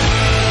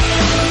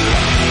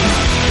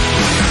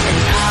 And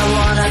I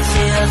wanna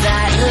feel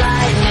that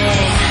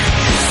lightning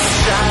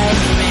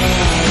strike me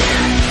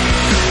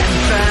and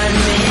burn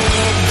me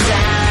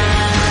down.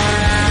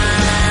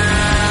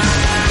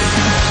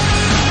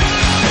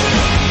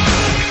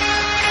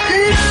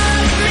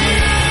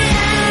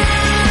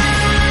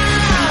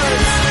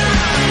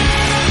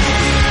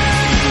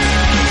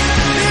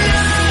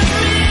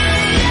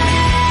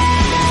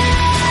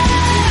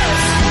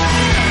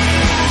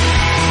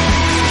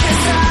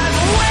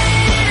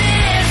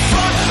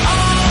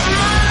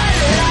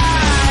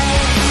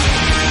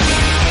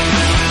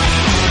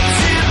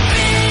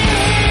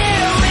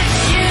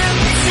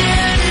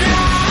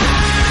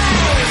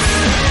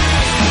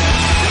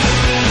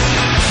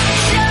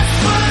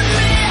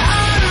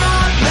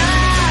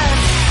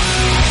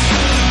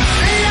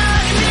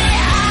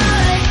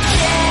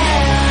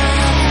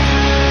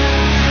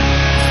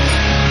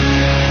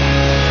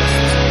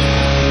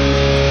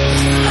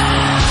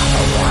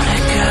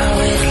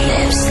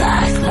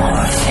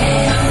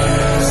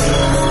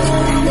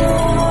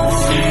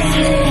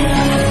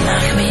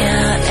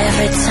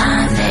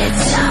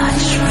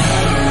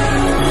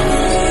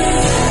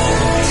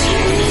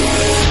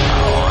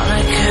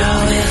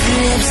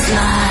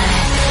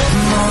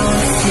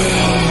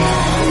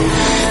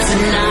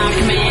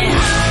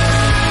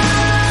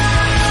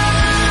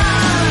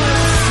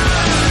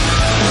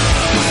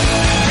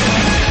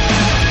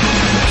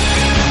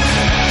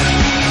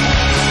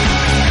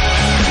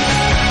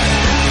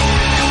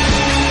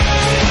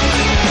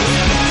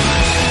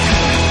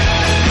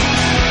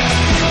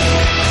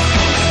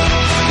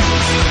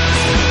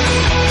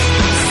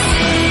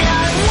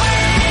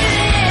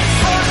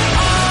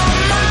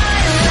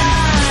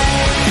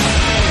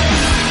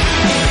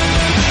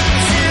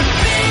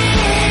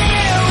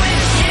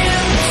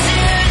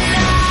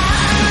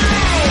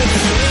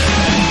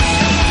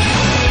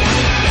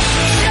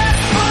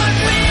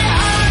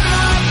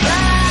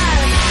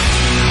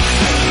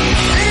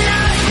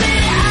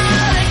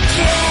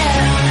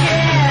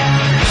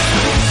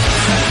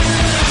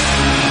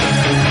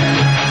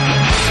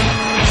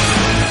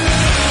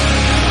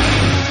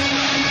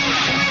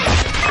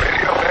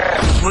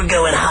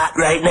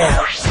 right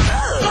now.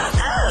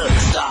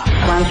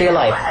 Run for your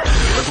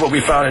life. Look what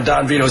we found in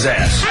Don Vito's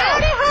ass.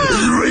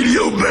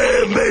 Radio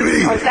Bam,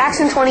 baby. Oh,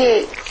 Faction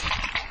 28.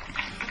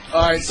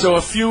 All right, so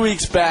a few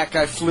weeks back,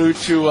 I flew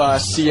to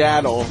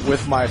Seattle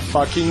with my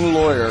fucking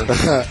lawyer,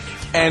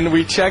 and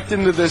we checked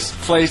into this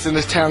place in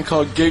this town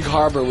called Gig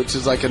Harbor, which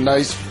is like a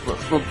nice,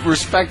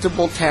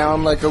 respectable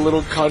town, like a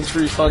little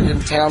country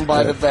fucking town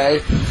by the bay.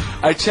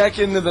 I check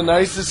into the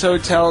nicest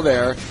hotel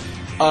there.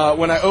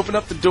 When I opened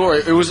up the door,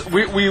 it was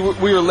we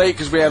were late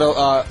because we had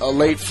a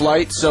late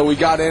flight, so we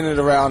got in at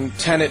around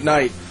 10 at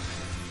night.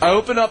 I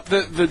open up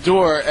the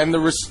door, and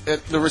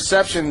the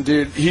reception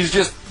dude, he's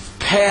just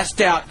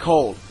passed out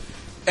cold.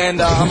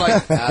 And I'm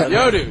like,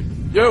 yo,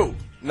 dude, yo,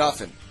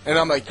 nothing. And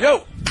I'm like,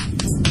 yo,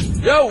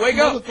 wake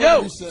up,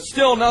 yo,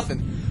 still nothing.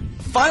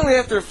 Finally,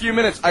 after a few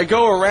minutes, I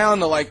go around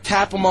to, like,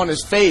 tap him on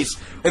his face,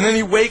 and then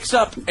he wakes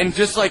up and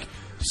just, like,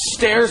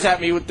 stares at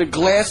me with the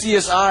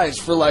glassiest eyes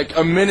for, like,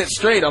 a minute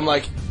straight. I'm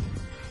like,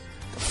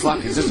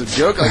 fuck, is this a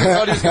joke? Like, I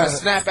thought he was going to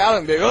snap out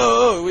and be like,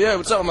 oh, yeah,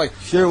 what's up? I'm like,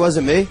 sure it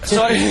wasn't me?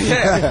 So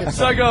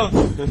I go,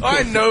 all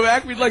right,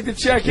 Novak, we'd like to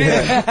check in.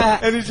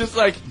 And he's just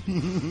like,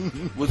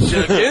 well,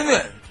 check in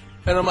then.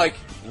 And I'm like,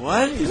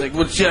 what? He's like,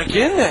 well, check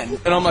in then.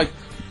 And I'm like,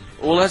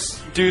 well,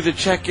 let's do the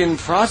check-in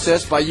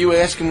process by you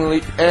asking me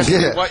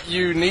what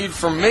you need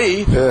from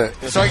me so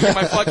I can get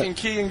my fucking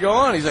key and go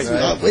on. He's like,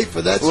 wait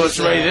for that. Well, it's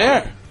right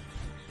there.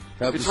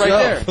 It's right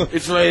there.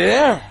 It's right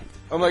there.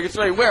 I'm like, it's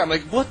right where? I'm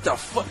like, what the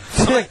fuck?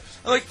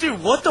 I'm like,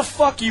 dude, what the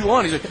fuck are you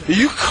on? He's like, are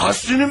you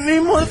cussing at me,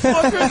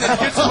 motherfucker? And then he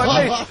gets in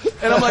my face.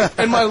 And I'm like,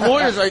 and my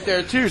lawyer's right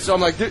there, too. So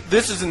I'm like,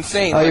 this is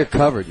insane. Oh, you're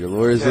covered. Your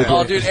lawyer's there.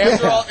 Oh, dude,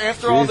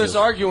 after all this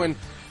arguing,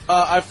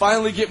 I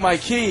finally get my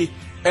key,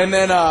 and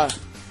then I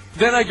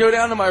go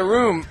down to my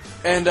room,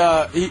 and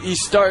he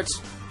starts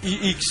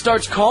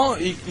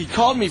calling. He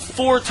called me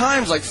 4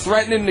 times, like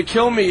threatening to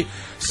kill me,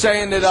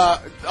 saying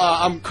that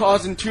I'm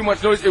causing too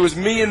much noise. It was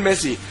me and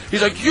Missy.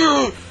 He's like,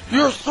 you're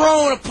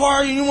throwing a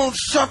party, and you won't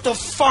shut the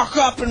fuck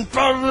up, and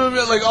blah, blah,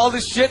 blah, like all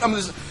this shit.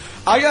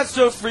 I got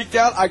so freaked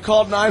out, I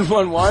called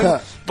 911.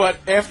 But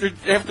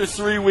after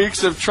 3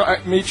 weeks of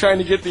me trying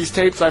to get these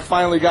tapes, I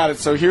finally got it.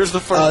 So here's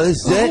the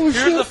first. Here's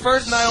the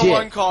first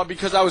 911 call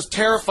because I was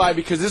terrified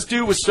because this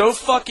dude was so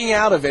fucking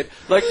out of it.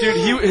 Like,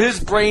 dude, his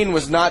brain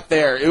was not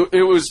there.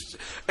 It was.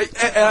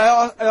 And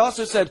I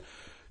also said,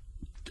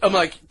 I'm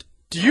like,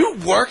 do you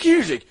work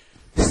here? He's like,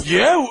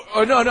 yeah.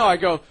 Oh no. I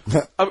go.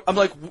 I'm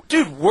like,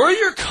 dude, we're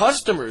your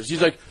customers.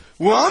 He's like,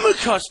 well, I'm a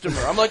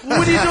customer. I'm like, well,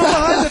 what are you doing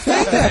behind the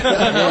thing then?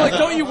 I'm like,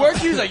 don't you work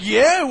here? He's like,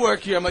 yeah, I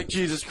work here. I'm like,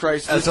 Jesus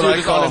Christ, this dude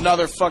is on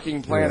another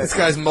fucking planet. This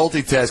guy's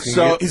multitasking.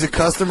 So, he's a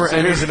customer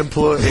and he's an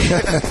employee.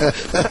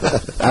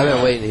 I've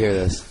been waiting to hear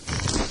this.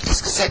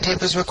 This cassette tape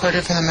was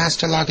recorded from the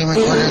Master Logging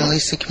Recorder in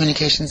Lisa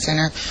Communications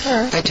Center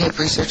by tape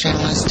research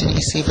analyst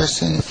Denise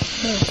Severson.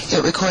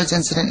 It records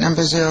incident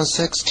number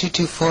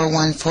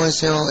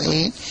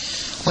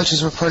 06-224-1408, which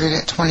is reported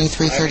at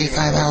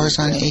 23:35 hours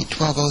on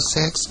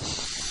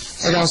 8/12/06.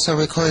 It also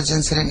records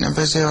incident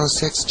number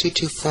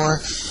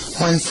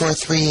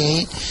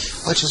 06-224-1438,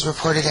 which is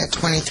reported at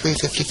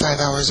 23:55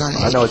 hours on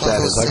 8/12/06. I know what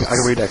that is. I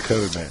can read that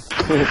code, man.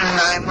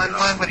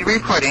 911, what are you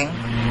reporting?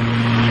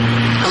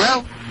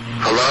 Hello?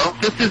 Hello?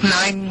 This is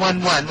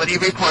 911. What are you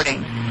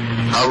reporting?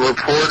 I'm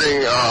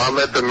reporting, I'm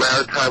at the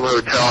Maritime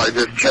Hotel. I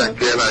just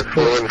checked in. I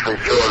flew in from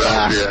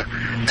Philadelphia.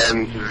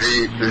 And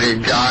the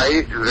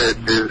guy that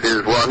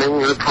is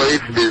running the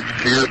place is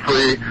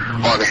seriously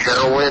on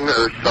heroin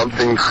or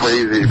something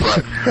crazy,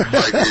 but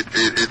like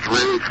it's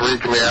really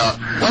freaking me out.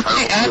 What's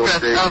the address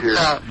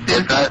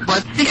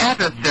What's the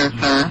address there,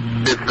 sir?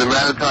 It's the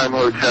Maritime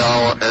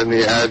Hotel, and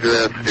the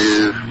address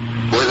is,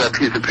 where's that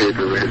piece of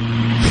paper, man?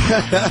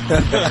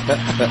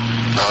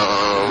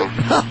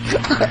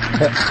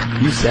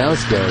 You sound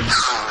scared.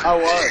 I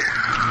was.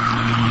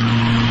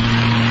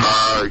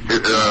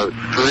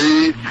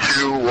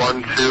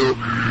 3212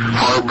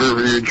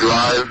 Harborview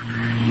Drive,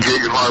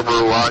 Gig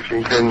Harbor,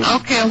 Washington.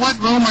 Okay, and what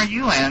room are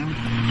you in?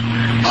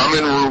 I'm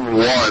in room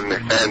 1,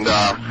 and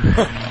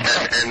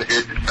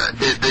it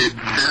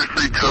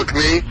seriously took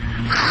me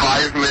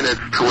 5 minutes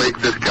to wake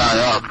this guy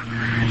up.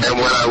 And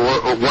when I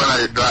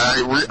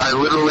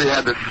literally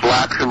had to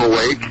slap him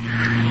awake,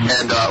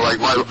 and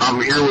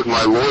I'm here with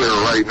my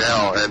lawyer right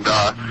now, and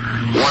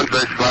once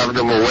I slapped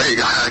him awake,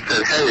 I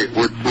said, hey,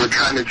 we're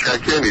trying to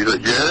check in. He's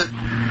like,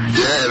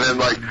 yeah, and then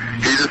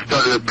he just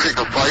started to pick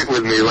a fight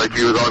with me like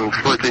he was on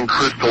freaking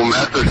crystal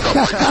meth or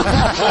something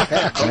like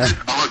that.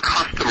 I'm a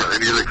customer,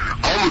 and he's like,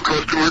 I'm a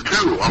customer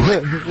too. I'm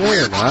like, well,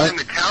 you're behind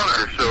the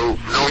counter, so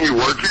don't you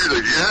work here? He's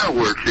like, yeah, I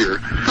work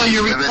here. So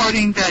you're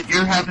reporting that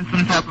you're having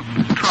some type of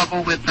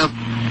trouble with the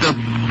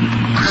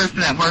person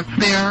that works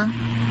there?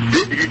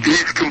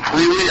 He's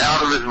completely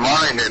out of his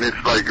mind, and it's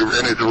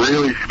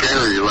really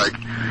scary. Like,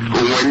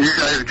 when you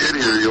guys get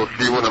here, you'll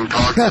see what I'm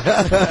talking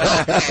about.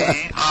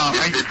 Okay.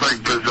 It's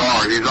like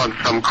bizarre. He's on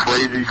some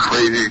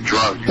crazy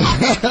drug.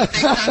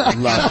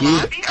 Lucky.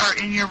 Or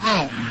in your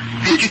room?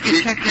 Did you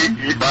get checked in?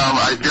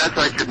 I guess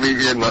I could meet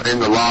you in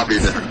the lobby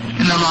there.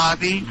 In the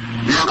lobby?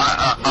 Yeah,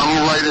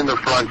 I'm right in the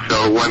front,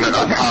 so when a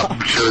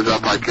cop shows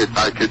up, I could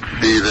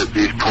see that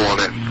he's pulling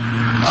in.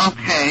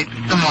 Okay,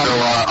 just a moment. So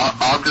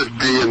I'll just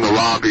be in the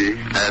lobby,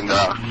 and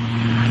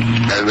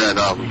then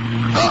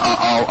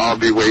I'll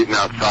be waiting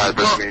outside.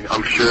 But I mean,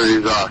 I'm sure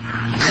he's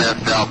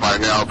passed out by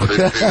now. But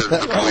as soon as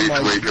the police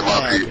wake him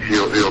up,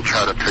 he'll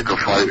try to pick a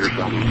fight or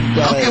something.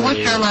 Okay, what's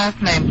your last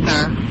name,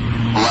 sir?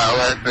 My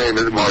last name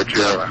is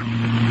Margera.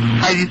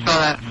 How do you spell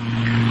that?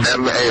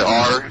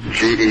 Margers.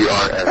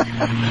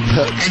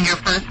 And your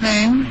first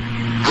name?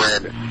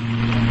 Brandon.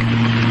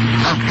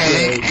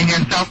 Okay, and your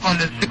cell phone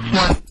is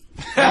 61.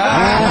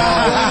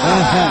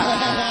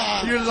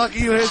 You're lucky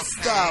you hit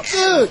stop. Dude!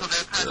 So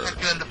there's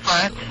contact you in the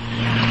front.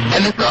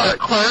 And this is the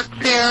clerk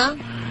there?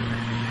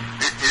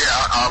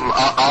 Yeah,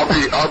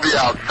 I'll be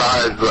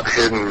outside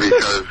hidden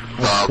because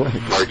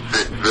like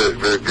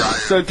the guy.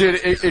 So, dude,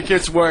 it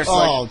gets worse.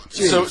 Oh,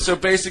 so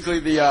basically,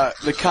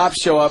 the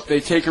cops show up. They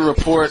take a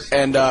report,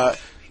 and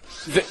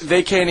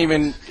they can't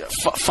even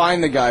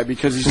find the guy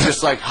because he's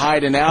just like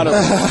hiding out of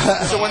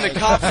them. So when the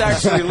cops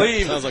actually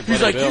leave,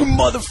 he's like, "You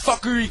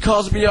motherfucker!" He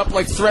calls me up,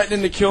 like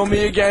threatening to kill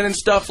me again and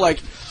stuff,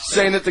 like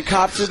saying that the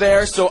cops are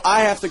there. So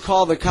I have to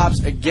call the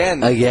cops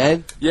again.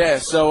 Again? Yeah.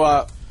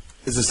 So.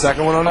 Is the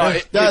second one on there?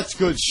 That's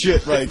good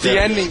shit right there.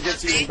 The ending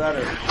gets even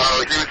better.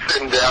 Oh, he was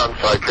sitting down,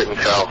 so I couldn't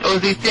tell. Oh,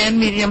 is he thin,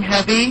 medium,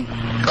 heavy?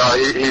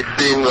 He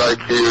seemed like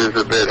he was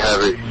a bit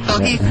heavy. So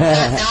he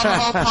sat down the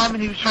whole time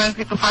and he was trying to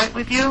pick a fight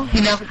with you?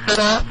 He never stood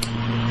up?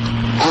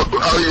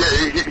 Oh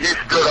yeah, he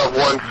stood up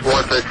once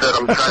I said,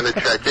 I'm trying to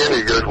check in.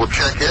 He goes, well,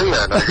 check in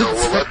then. I go,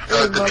 well, let's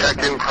start the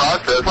check-in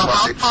process. Well,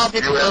 how tall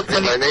did you ask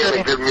me my name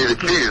and give me the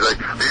keys. Like,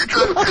 are you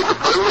trying to pick a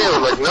fight with me? I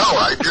was like, no,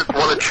 I just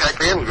want to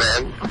check in,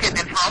 man. Okay,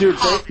 then how Dude,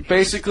 tall?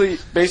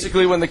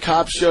 basically, when the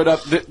cops showed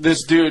up,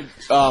 this dude,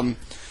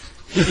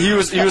 he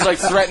was like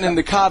threatening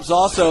the cops.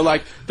 Also,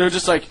 like they're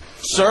just like,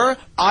 "Sir,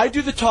 I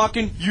do the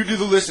talking, you do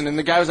the listening." And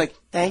the guy was like,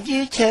 "I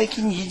do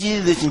talking, you do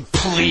the listening,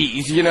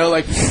 please." You know,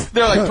 like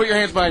they're like, "Put your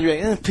hands behind your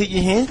back." Put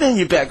your hands behind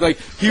your back. Like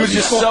he was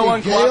just so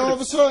uncooperative. All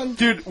of a sudden,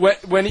 dude. When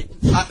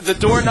the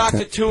door knocked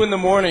at 2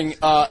 a.m,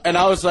 and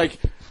I was like.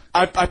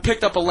 I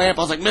picked up a lamp.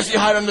 I was like, "Missy,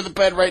 hide under the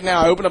bed right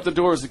now." I opened up the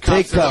door. It was the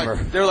cops. Take cover.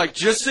 They're like,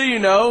 "Just so you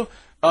know,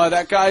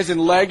 that guy's in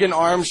leg and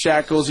arm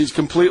shackles. He's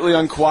completely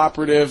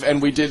uncooperative,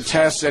 and we did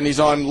tests, and he's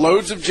on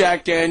loads of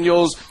Jack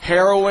Daniels,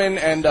 heroin,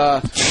 and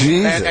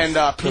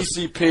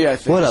PCP. I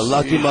think." What a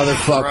lucky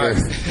motherfucker.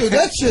 dude,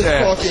 that shit's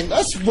fucking.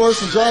 That's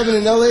worse than driving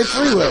an LA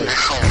freeway.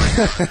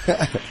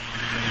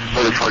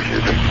 What the fuck is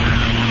it?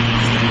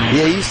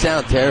 Yeah, you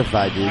sound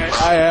terrified, dude.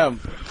 I am.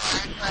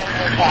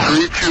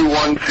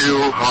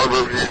 3212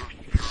 Harborview.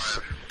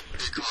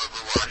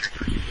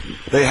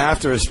 They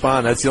have to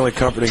respond. That's the only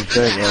comforting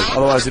thing. Like,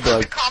 otherwise, they'd be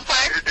like,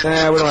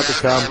 "Nah, we don't have to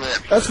come."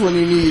 That's when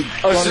you need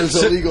runners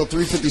so- illegal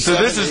 357. So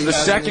this is the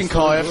second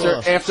call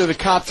after the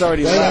cops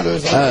already left.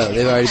 Oh,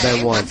 they've already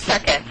been once.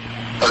 Second.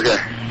 Okay.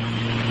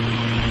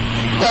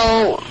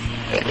 So,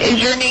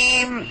 is your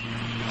name...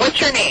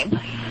 What's your name?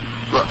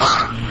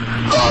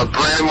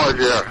 Brandon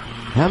Margera.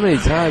 How many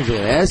times are they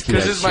going to ask you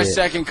that Because this is my shit?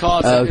 second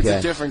call. It's a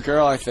different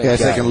girl, I think. Yeah,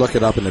 so they can look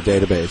it up in the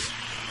database.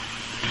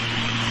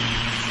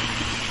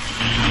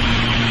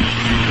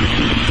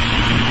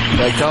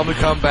 Like, tell him to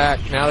come back.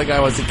 Now the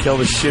guy wants to kill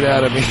the shit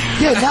out of me.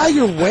 Yeah, now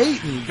you're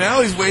waiting. Now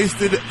he's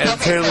wasted and Okay, so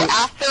apparently...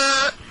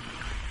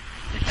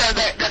 so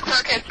the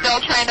clerk is still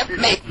trying to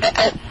make...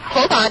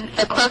 hold on.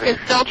 The clerk is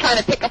still trying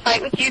to pick a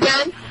fight with you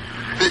then?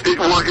 He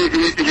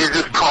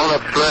just called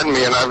up threatening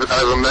me, and I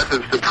have a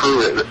message to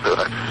prove it.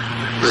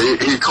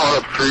 He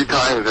called up 3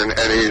 times, and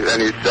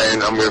he's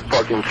saying, "I'm gonna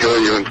fucking kill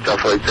you," and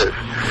stuff like this.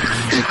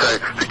 He's saying,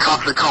 "The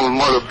cops are coming,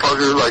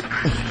 motherfucker!" Like,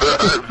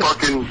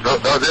 fucking, there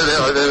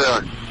they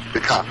are. The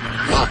cops.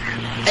 Fuck.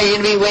 Are you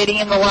going to be waiting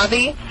in the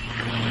lobby?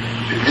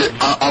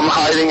 Yeah, I'm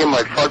hiding in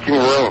my fucking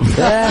room.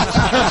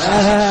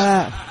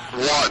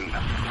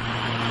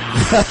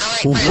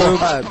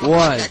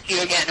 One. See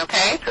you again,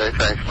 okay? Okay,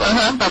 thanks.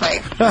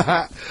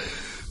 Bye-bye.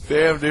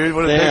 Damn, dude.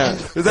 What a thing.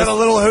 Is that a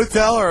little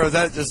hotel, or is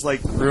that just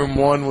like room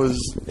 1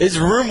 was... Is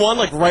room 1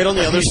 like right on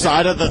the other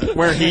side of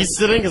where he's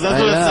sitting? Because that's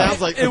what it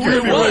sounds like. It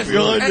really was.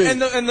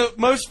 And the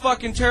most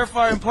fucking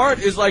terrifying part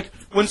is like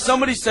when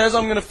somebody says,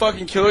 "I'm gonna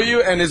fucking kill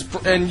you,"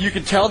 and you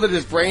can tell that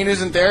his brain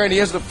isn't there, and he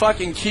has the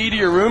fucking key to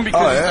your room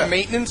because he's the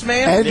maintenance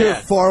man. And you're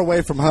far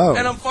away from home.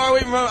 And I'm far away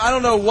from home. I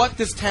don't know what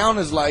this town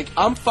is like.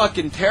 I'm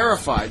fucking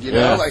terrified, you know?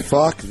 Yeah, like,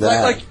 fuck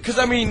that. Because,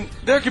 I mean,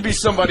 there could be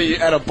somebody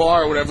at a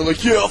bar or whatever,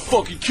 like, "Yeah, I'll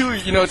fucking kill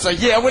you." You know, it's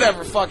like, yeah,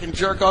 whatever, fucking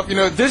jerk off. You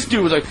know, this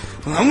dude was like,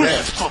 "I'm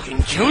gonna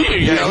fucking kill you,"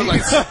 you know?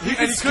 Like,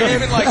 and he couldn't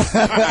even, like,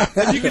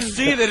 and you could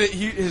see that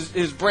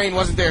his brain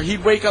wasn't there.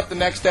 He'd wake up the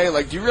next day,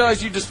 like, "Do you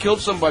realize you just killed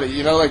somebody?"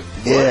 You know, like,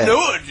 Yeah. "No,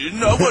 I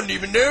didn't. I wasn't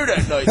even there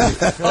that night."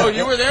 "Oh,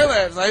 you were there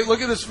last night.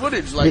 Look at this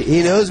footage." Like,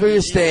 He knows where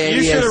you're staying. You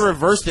He should has- have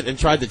reversed it and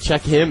tried to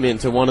check him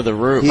into one of the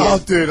rooms. Oh,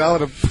 dude, I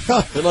would have...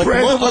 They're like,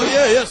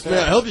 yes, may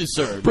I help you,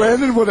 sir?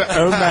 Brandon would have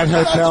owned that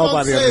hotel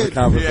by the end of the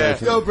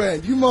conversation. Yo,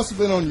 Brandon, you must have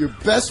been on your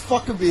best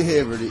fucking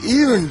behavior to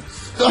even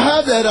don't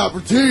have that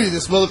opportunity.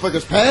 This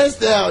motherfucker's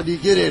passed out and you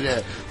get in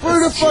there.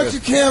 Where the fuck's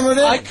your camera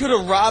there? I could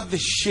have robbed the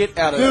shit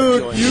out of that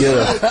Dude, joint. you could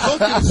have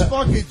took his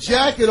fucking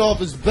jacket off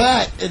his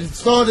back and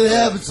started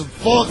having some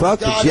fun. Fuck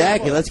the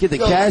jacket. Let's get the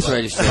cash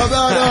register.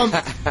 How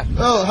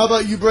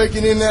about you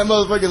breaking in that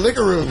motherfucking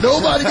liquor room?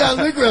 Nobody got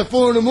liquor at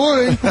 4 in the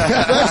morning.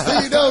 Next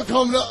thing you know,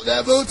 coming up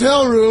that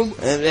motel room.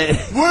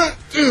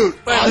 Dude,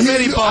 I knew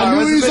he was on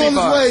his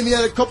way and he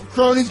had a couple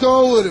cronies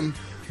going with him.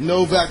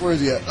 Novak,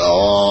 where's he at?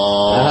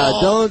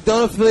 Don't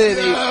affiliate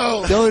me.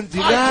 No. Do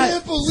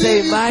not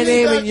say my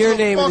name and your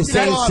name in the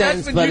same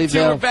sentence, Buddy You two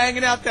Bill. were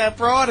banging out that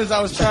broad as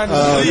I was trying to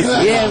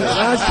Yeah,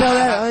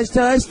 let's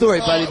tell that story,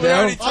 Buddy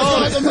Bill. I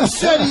got a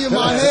machete in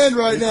my hand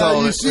right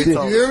now. You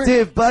hear me?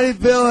 Dude, Buddy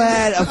Bill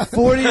had a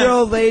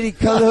 40-year-old lady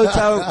come to the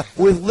hotel room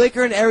with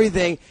liquor and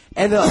everything,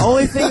 and the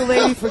only thing the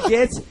lady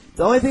forgets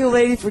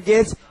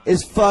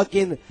is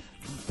fucking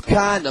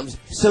condoms.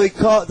 So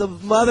the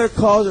mother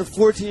calls her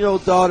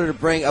 14-year-old daughter to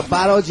bring a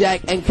bottle of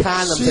Jack and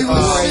condoms.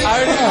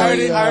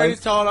 I already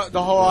told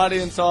the whole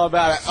audience all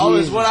about it.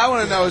 What I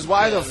want to know is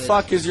why the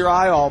fuck is your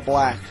eye all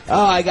black?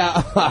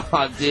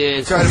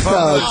 Dude.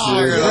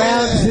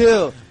 Round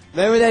 2.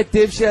 Remember that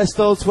dipshit I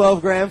stole 12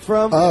 grand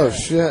from? Oh,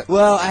 shit.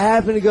 Well, I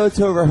happened to go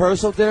to a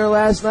rehearsal dinner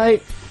last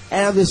night,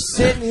 and I'm just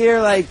sitting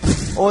here, like,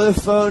 on the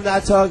phone,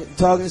 not talking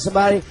to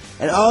somebody,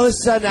 and all of a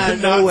sudden, out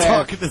of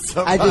nowhere,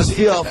 I just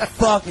feel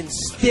fucking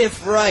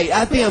stiff right.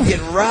 I think I'm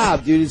getting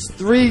robbed, dude. It's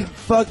 3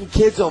 fucking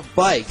kids on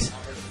bikes.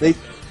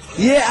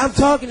 I'm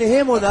talking to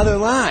him on the other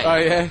line. Oh,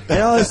 yeah?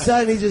 And all of a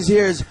sudden, he just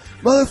hears,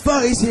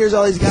 motherfucker, he hears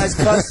all these guys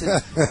cussing.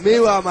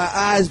 Meanwhile, my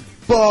eyes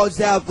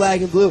bulged out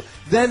black and blue.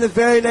 Then the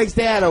very next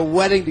day, I had a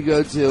wedding to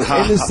go to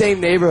in the same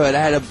neighborhood. I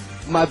had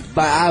my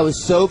eye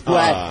was so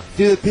black.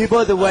 Dude, the people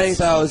at the wedding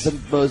thought I was the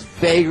most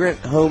vagrant,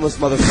 homeless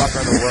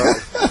motherfucker in the world.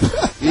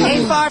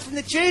 Ain't far from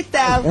the truth, though.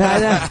 I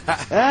know.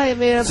 I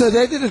mean, so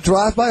they did a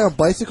drive-by on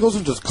bicycles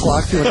and just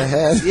clocked you in the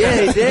head?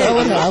 Yeah, they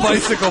did.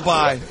 Bicycle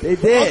by. They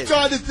did. I'm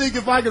trying to think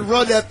if I could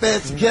run that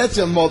fast and catch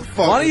him,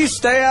 motherfucker. Why don't you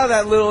stay out of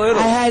that little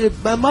Italy?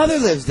 My mother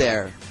lives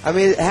there. I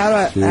mean,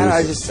 how do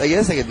I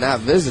guess I could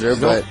not visit her,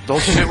 but...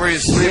 Don't sit where you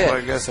sleep,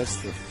 I guess that's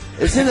the...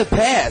 It's in the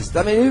past.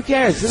 I mean, who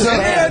cares? It's in the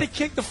past. You already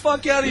kicked the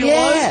fuck out of your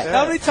wife?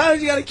 How many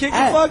times you got to kick the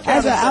fuck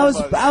out of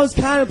somebody? I was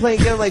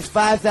contemplating getting like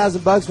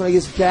 $5,000 when I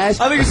get some cash.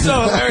 I think it's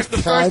so hilarious. The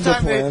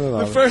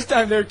first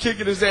time they were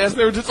kicking his ass,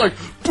 they were just like,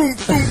 boom,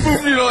 boom,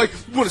 boom. You know, like,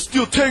 you want to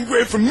steal 10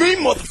 grand from me,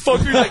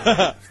 motherfucker? You're like,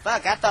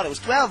 fuck, I thought it was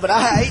 12, but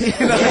I ain't.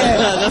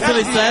 That's what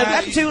he said.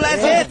 That's 2 less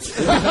hits.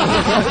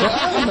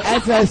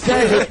 That's what I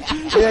said.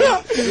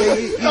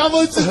 How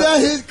much did that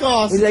hit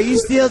cost? He's like, you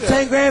steal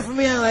 10 grand from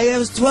me? I'm like, that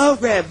was 12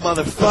 grand,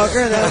 motherfucker.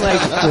 And I'm like,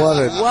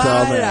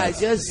 why did I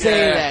just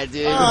say that,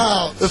 dude?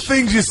 The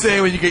things you say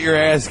when you get your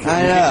ass kicked.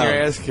 I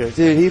know.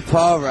 Dude, he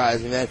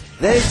pulverized me, man.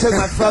 Then he took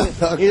my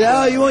fucking,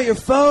 you want your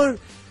phone?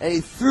 And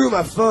he threw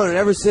my phone, and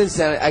ever since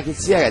then, I can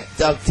see I got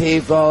duct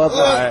tape all up.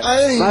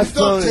 My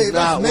phone is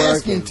not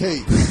working.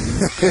 Tape.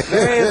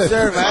 Very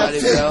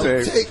observant,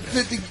 bro. Take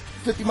 50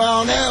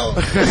 mile an hour.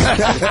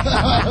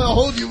 I'll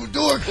hold you with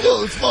door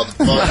closed,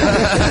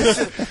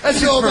 motherfucker.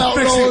 That's all about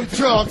rolling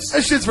trucks.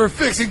 That shit's for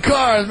fixing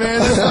cars, man.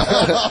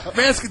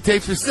 Masking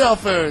tapes for cell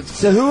phones.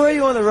 So who are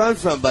you on the run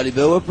from, Buddy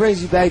Bill? What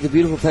brings you back to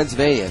beautiful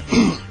Pennsylvania?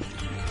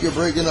 You're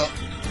breaking up.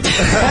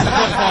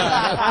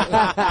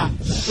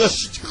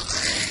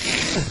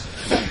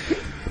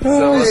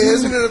 Hey,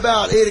 isn't it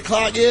about 8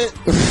 o'clock yet?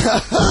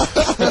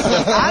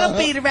 I don't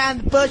beat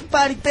around the bush,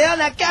 Buddy Bill.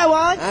 Now go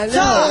on. I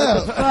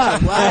know.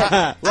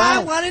 Why?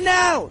 I want to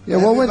know. Yeah,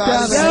 what went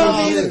down? Show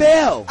me the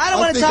bill. I don't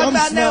want to talk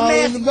about no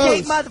Master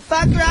Cake,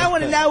 motherfucker. I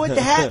want to know what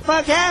the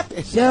fuck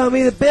happened. Show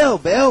me the bill,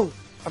 Bill.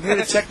 I'm going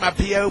to check my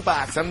P.O.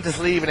 box. I'm just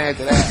leaving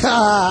after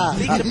that.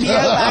 Speaking of P.O.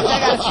 box, I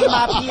got to see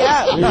my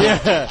P.O.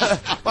 Yeah.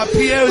 My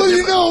P.O. What do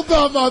you know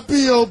about my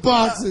P.O.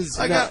 boxes?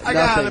 I got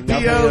a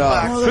P.O.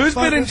 box. Who's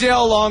been in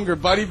jail longer,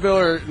 Buddy Bill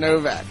or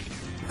Novak?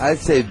 I'd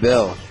say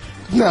Bill.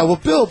 No, well,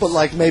 Bill, but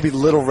like maybe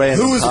little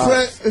random. Who was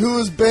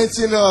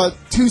benching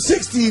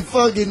 260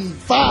 fucking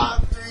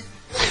 5?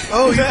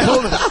 Oh, yeah.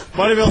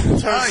 Buddy Bill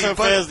turned so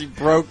fast he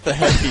broke the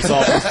headpiece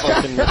off his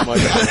fucking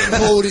microphone.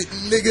 Hold it,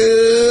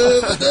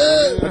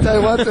 nigga. I'll tell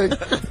you one thing.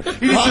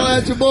 Holla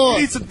at your boy. You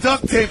need some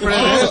duct tape for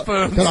that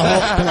headphones. We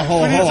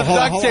need some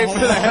duct tape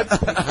for that.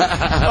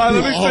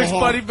 Let me fix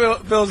Buddy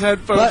Bill's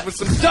headphones with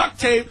some duct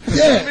tape.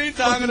 Yeah. In the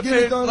meantime, I'm going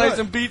to play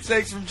some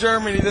beatsteaks from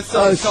Germany. This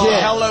song is called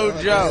Hello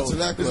Joe.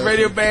 This is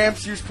Radio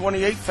Bamps, use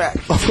 28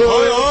 facts.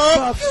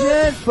 Fuck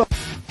shit.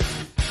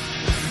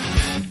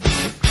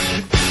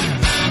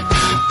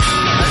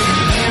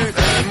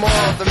 More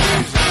of the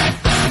music.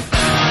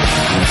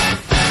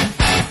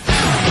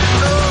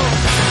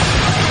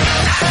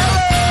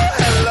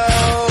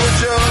 Hello,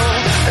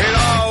 Joe. It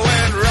all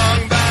went wrong,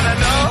 but I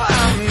know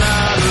I'm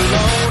not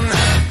alone.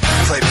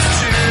 Play this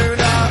tune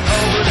all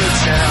over the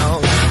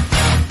town.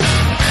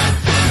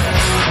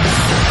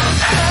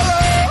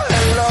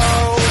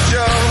 Hello,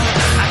 Joe.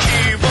 I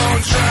keep on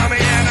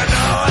strumming and I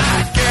know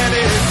I get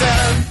it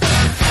done.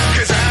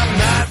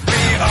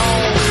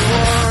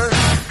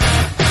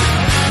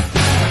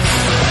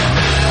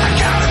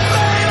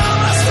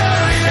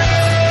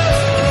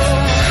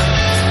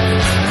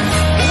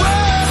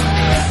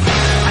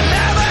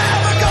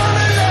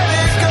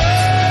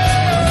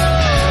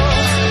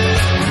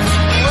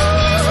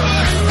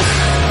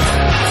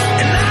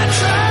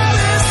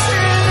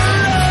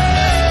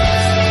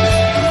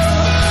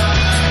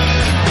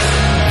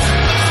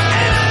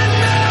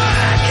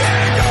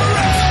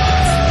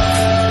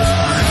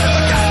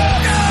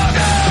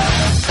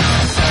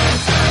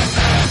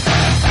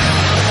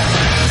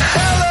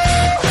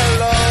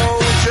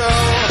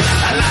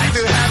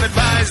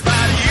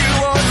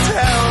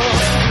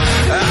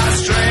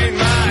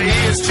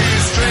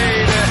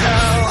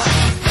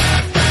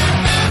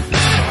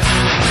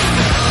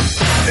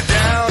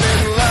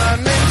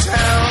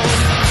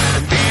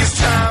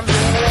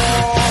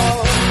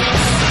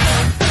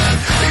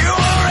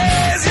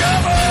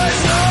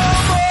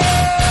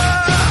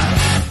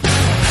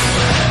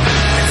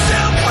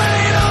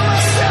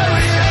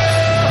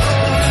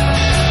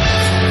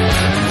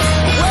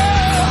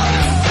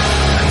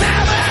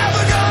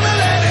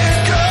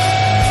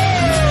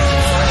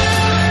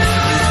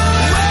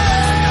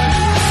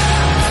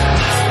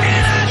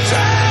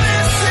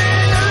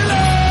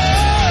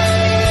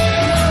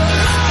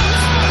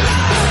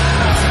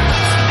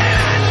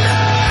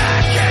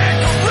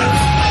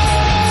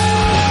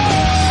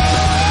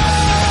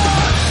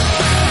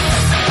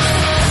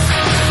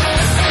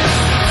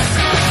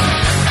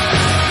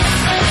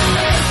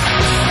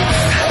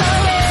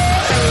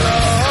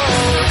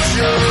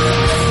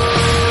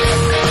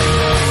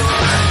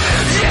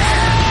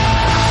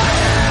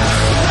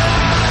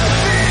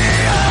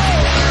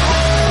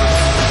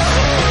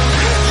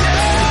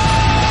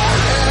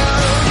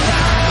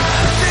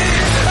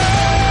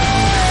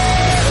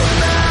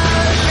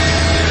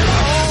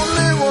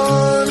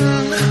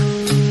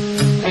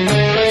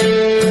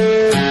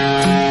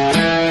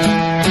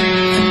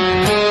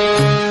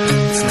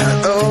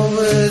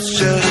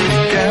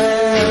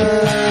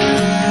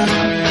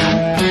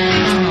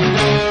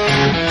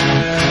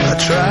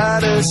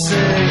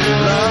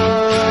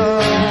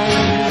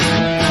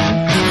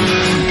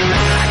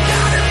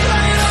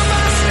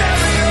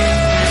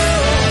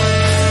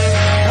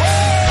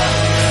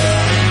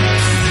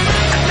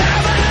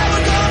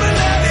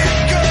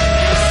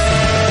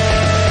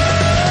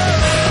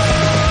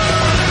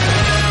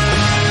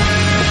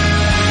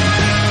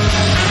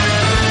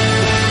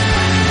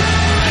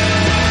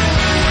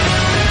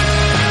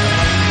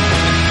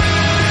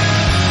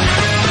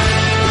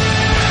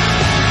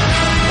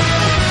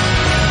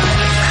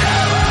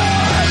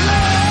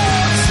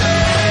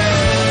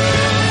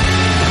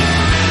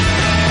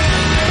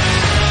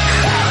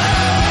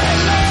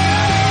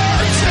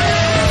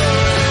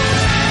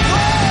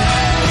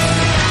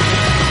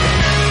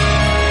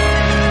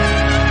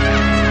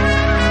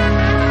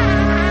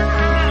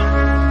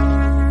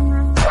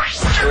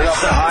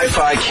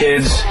 Hi-Fi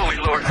kids,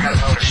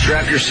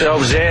 strap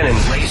yourselves in and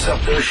lace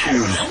up those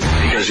shoes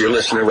because you're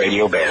listening to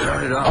Radio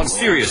Band on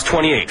Sirius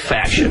 28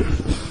 Faction.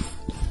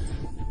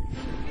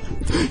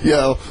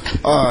 Yo,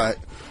 alright.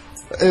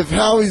 If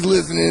Howie's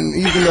listening,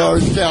 he's an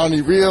Orange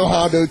County real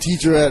Hondo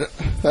teacher at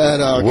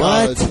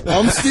college.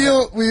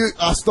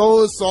 I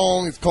stole his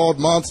song. It's called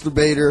Monster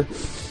Baiter.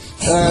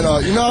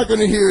 And you're not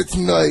going to hear it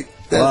tonight.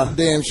 That's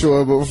damn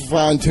sure, but we're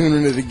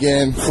fine-tuning it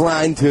again.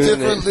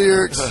 Different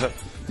lyrics.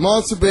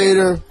 Monster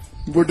Baiter.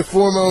 We're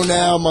Deformo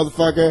now,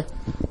 motherfucker.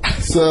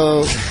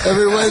 So,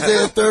 every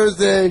Wednesday and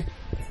Thursday, I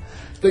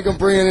think I'm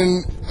bringing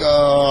in...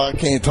 I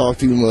can't talk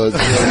too much.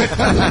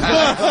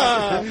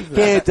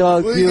 Can't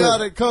talk too much. We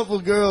got a couple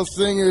girl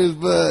singers,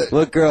 but...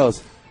 What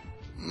girls?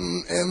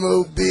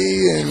 M.O.B.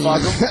 and...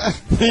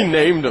 He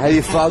named them. Have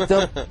you fucked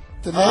them?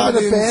 The name of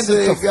the band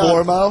is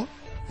Deformo.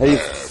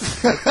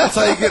 That's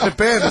how you get in the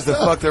band, is to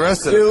fuck the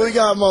rest of it. Dude, we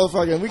got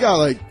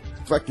like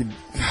fucking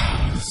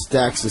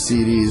stacks of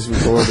CDs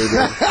recorded.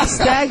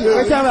 Stacks?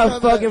 We're talking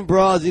about fucking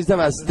bras. He's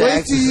talking about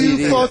stacks of CDs. Wait till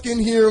you fucking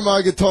hear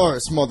my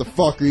guitarist,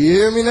 motherfucker. You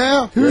hear me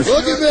now? Look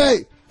at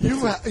me.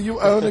 You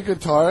own a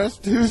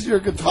guitarist? Who's your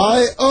guitarist?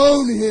 I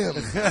own him.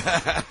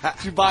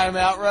 Did you buy him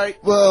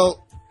outright?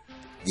 Well,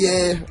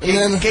 yeah. And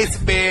then case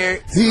of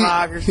beer,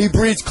 he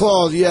breeds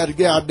claws. He had a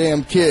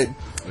goddamn kid.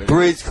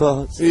 Breeds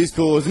claws. He's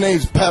cool. His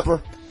name's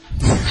Pepper.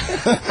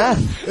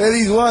 And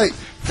he's white.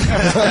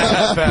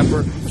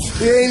 Pepper.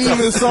 He ain't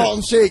even a salt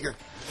and shaker.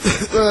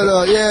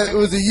 But yeah, it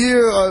was a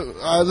year.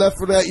 I left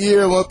for that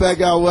year. Went back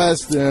out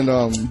west and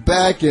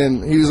back,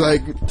 and he was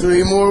like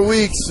 3 more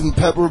weeks, and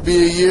Pepper would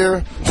be a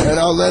year, and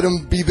I'll let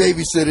him be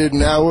babysitted. And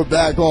now we're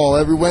back on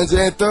every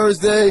Wednesday and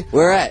Thursday.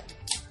 Where at?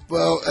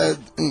 Well,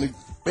 in the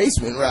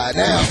basement right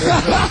now.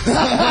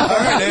 All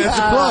right, it's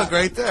a plug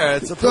right there.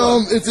 It's a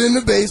plug. It's in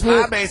the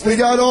basement. My basement.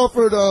 We got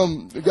offered,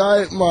 the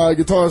guy my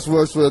guitarist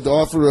works with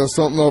offered us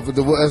something off at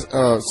the west,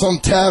 some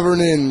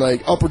tavern in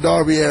like Upper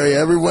Darby area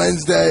every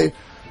Wednesday,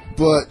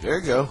 but there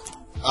you go.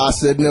 I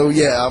said no.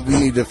 Yeah, we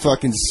need to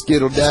fucking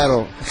skittle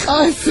daddle.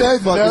 I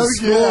said no.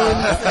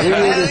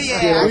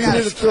 We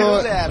need to throw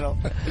it.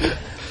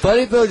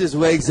 Buddy Bill just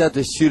wakes up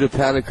to shoot a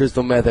pound of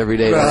crystal meth every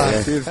day.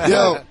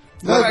 Yo.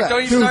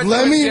 Dude,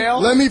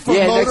 Lemmy from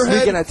Motorhead. Next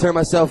weekend I turn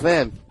myself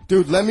in.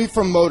 Dude, Lemmy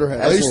from Motorhead.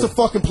 I used to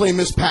fucking play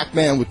Miss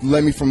Pac-Man with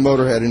Lemmy from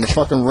Motorhead in the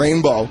fucking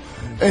Rainbow.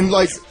 And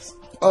like,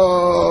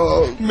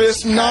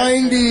 Miss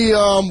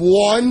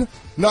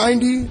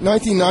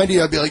 1990,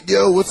 I'd be like,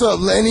 yo, what's up,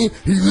 Lenny?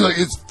 He'd be like,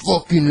 it's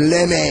fucking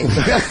Lemmy.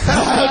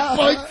 I'm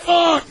like,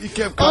 fuck.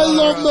 I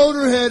love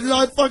Motorhead, and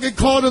I fucking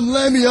called him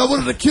Lemmy. I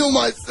wanted to kill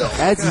myself.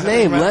 That's his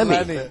name,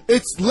 Lemmy.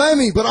 It's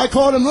Lemmy, but I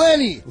called him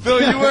Lenny. Bill,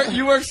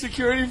 you work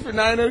security for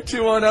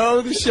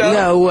 90210, the show?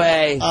 No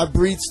way. I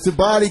breached the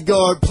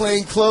bodyguard,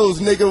 plain clothes,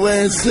 nigga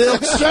wearing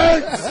silk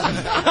shirts.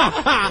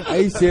 Are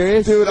you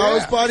serious? Dude, I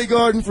was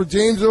bodyguarding for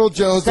James Earl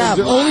Jones. Stop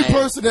the lying. only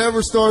person that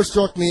ever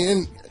starstruck me,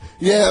 and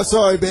yeah,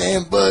 sorry,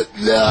 man, but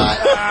nah,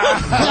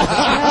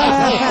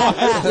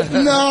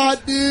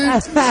 dude.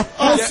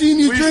 I seen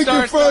you drink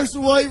your first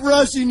White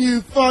Russian, you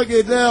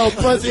fucking hell,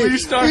 pussy. He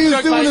was doing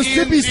a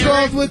sippy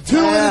songs with 2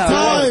 at a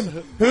time.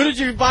 Who did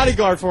you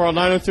bodyguard for on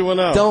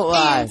 90210? Don't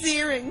lie.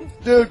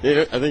 Dude,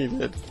 Yeah, I think you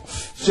did.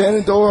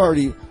 Shannon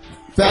Doherty.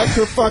 Back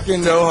to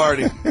fucking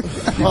Doherty.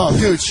 Oh,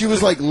 dude, she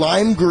was like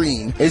lime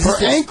green.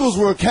 Her ankles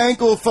were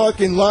cankle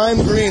fucking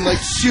lime green. Like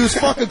she was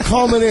fucking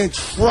coming in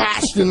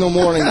trashed in the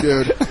morning,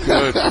 dude.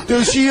 Good.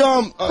 Dude, she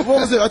what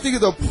was it? I think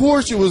the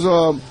Porsche was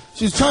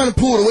she was trying to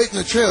pull it away from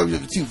the trailer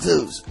with 2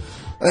 foos.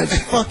 And she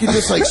fucking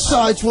just like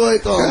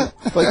sideswiped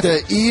like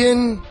the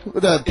Ian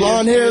with that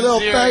blonde hair little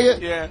faggot.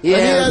 Yeah. And he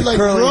had like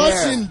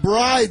Russian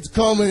brides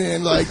coming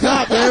in, like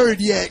not married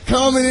yet,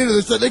 coming into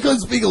the set. They couldn't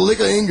speak a lick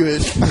of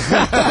English.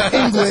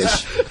 I'm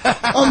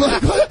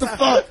like, what the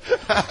fuck?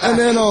 And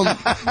then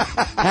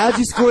how'd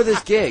you score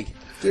this gig?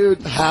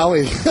 Dude,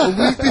 Howie, a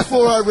week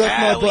before I wrecked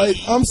my bike,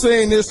 I'm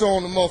saying this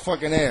on the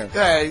motherfucking air.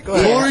 Hey, go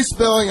ahead. Lori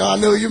Spelling, I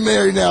know you're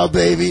married now,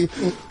 baby.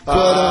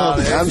 But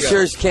I'm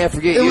sure she can't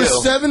forget it you.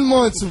 was 7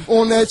 months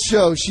on that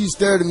show. She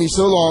stared at me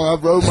so long. I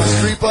rode my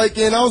street bike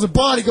in. I was a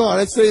bodyguard.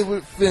 I'd say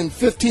within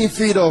 15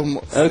 feet of them.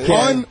 Okay.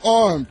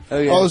 Unarmed.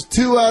 Okay. I was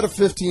 2 out of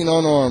 15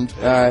 unarmed.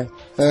 All right.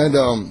 And,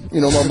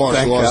 my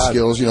martial arts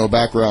skills,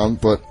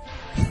 background, but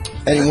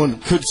anyone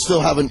could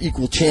still have an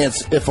equal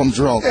chance if I'm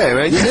drunk. Yeah,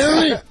 man. You hear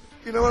me?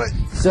 You know what?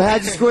 So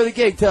how'd you score the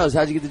gig? Tell us,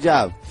 how'd you get the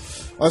job?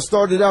 I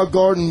started out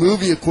guarding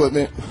movie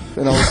equipment,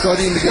 and I was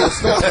studying to be a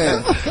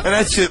stuntman. And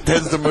that shit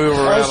tends to move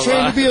around. I was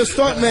trained to be a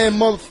stuntman,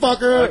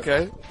 motherfucker.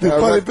 Okay. Dude,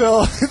 Buddy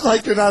Bill, it's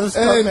like you're not a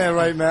stuntman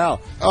right now.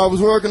 I was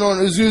working on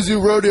a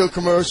Isuzu rodeo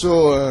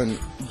commercial in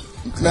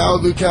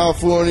Malibu,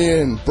 California,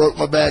 and broke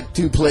my back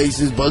 2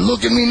 places. But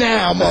look at me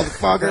now,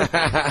 motherfucker.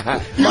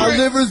 My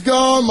liver's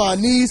gone, my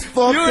knees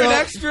fucked You up. were an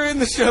extra in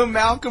the show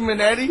Malcolm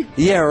and Eddie?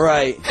 Yeah,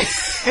 right.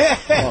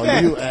 Oh,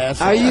 you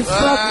asshole. Are you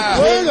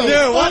fucking kidding me?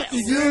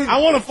 Dude, I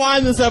want to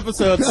find this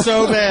episode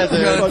so bad,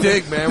 dude. We're gonna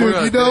dig, man.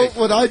 Dude, you know,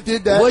 when I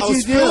did that, What'd I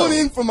was you do? filling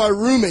in for my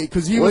roommate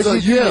because he was a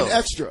What'd you union do?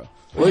 extra.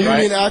 a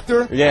union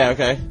actor. Yeah,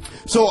 okay.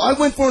 So I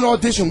went for an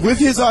audition with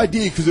his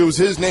ID because it was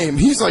his name.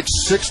 He's like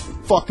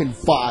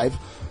 6'5".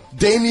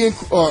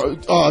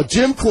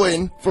 Jim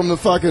Quinn from the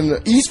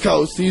fucking East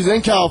Coast. He's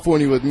in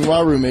California with me,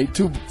 my roommate,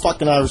 2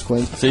 fucking Irish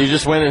twins. So you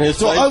just went in his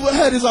place? So I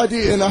had his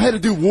ID, and I had to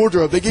do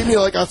wardrobe. They gave me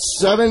like a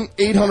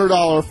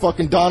 $700-800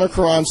 fucking Donna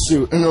Karan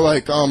suit, and they're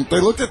like, they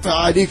looked at the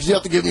ID because you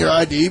have to give me your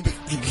ID, but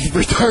you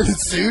return the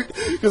suit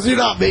because you're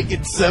not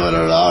making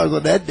 $700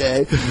 on that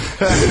day. Look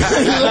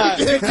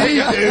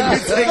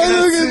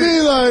at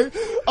me like,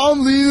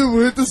 I'm leaving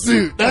with the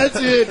suit. That's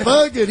it.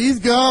 Fuck it. He's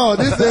gone.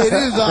 This ain't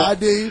his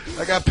ID.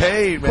 I got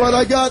paid, man. But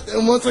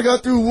once I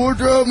got through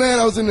wardrobe, man,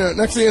 I was in there.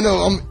 Next thing you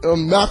know,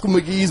 I'm Malcolm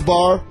McGee's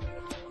bar.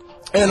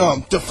 And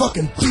the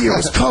fucking beer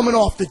was coming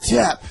off the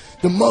tap.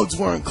 The mugs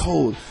weren't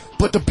cold.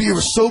 But the beer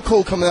was so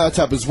cold coming out of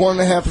the tap. It was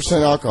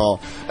 1.5%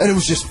 alcohol. And it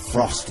was just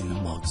frosting the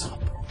mugs up.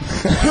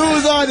 Who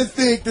was I to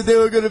think that they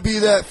were going to be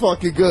that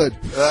fucking good?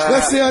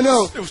 Next thing I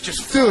know, it was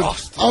just dude,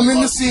 frosted. I'm in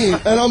the scene,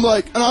 and I'm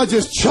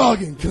just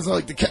chugging, because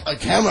like the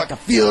camera, I can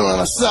feel it on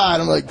the side.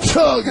 I'm like,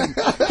 chugging.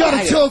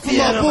 Gotta chug for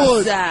my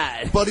boys.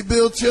 Buddy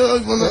Bill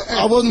chug.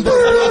 I wasn't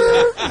Buddy Bill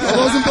then. I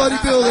wasn't Buddy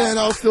Bill then.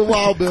 I was still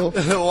Wild Bill.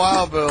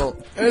 Wild Bill.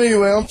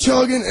 Anyway, I'm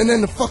chugging, and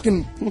then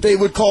they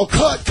would call,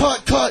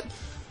 cut.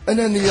 And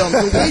then the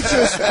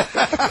waitress.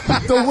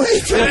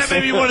 That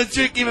made me want to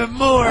drink even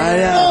more.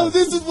 No,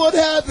 this is what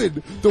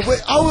happened.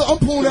 I'm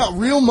pulling out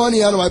real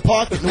money out of my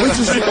pocket. The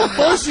waitress,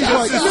 first she's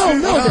like,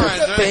 no,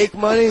 fake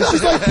money.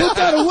 She's like, put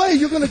that away.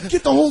 You're gonna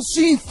get the whole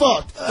scene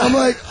fucked. I'm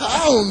like,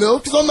 I don't know,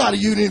 because I'm not a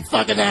union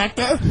fucking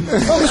actor.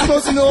 I'm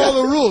supposed to know all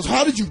the rules.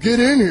 How did you get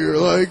in here?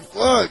 Like,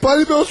 fuck.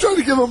 Buddy Bill's trying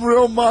to give him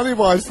real money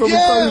while he's filming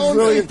he's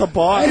really at the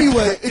bar.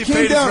 Anyway, it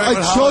came down. I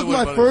chugged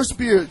my first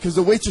beer because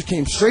the waitress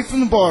came straight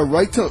from the bar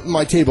right to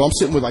my table. I'm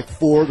sitting with like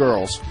 4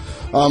 girls.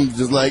 I'm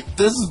just like,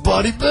 this is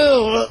Buddy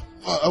Bill.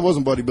 I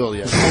wasn't Buddy Bill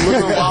yet. I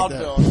was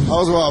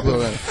Wild Bill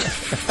then.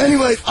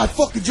 Anyway, I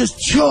fucking just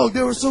chugged.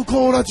 They were so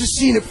cold, I just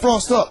seen it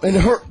frost up. And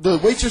the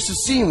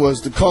waitress's scene was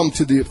to come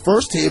to the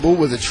first table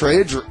with a tray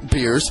of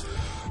beers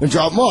and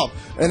drop them off.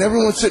 And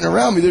everyone sitting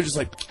around me, they're just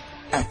like,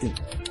 acting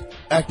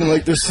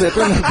like they're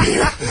sipping a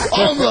beer.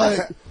 I'm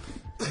like,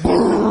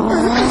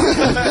 brrr.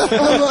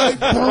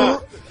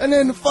 And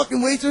then the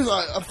fucking waitress,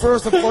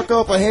 first I fuck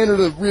up, I hand her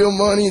the real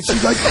money, and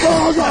she's like,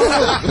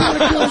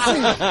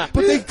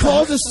 but they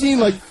caused the scene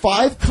like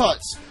 5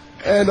 cuts.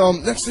 And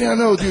next thing I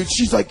know, dude,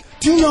 she's like,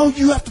 do you know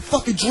you have to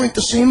fucking drink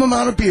the same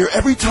amount of beer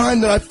every time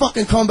that I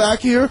fucking come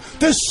back here?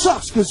 This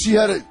sucks, because she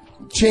had to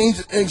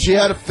change, and she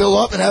had to fill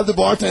up and have the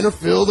bartender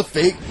fill the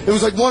fake. It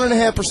was like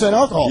 1.5%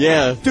 alcohol.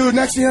 Yeah. Dude,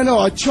 next thing I know,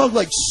 I chugged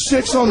like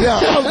 6 on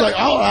down. I was like,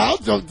 I'll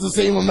chug the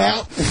same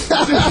amount.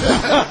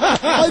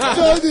 I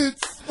chugged it.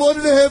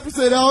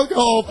 1.5%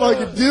 alcohol. If I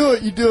can do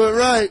it, you do it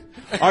right.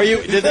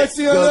 Did that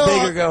go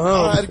big or go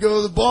home? I had to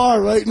go to the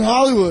bar right in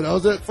Hollywood. I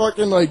was at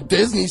fucking like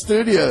Disney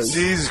Studios.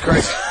 Jesus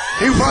Christ.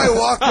 He probably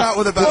walked out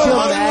with about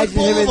imagine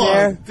him in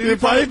there.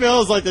 Dude, Buddy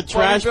Bill is like the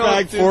trash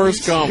bag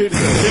Forrest Gump. He's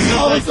just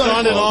like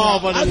done it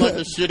all, but in like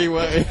a shitty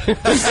way.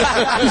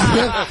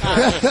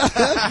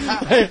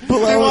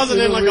 He wasn't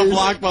in like a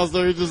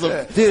blockbuster. He just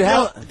dude.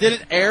 How did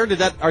it air?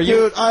 Dude,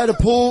 I had a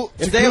pool,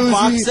 Did they have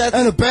box sets?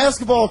 and a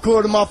basketball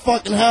court in my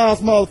fucking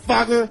house,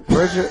 motherfucker.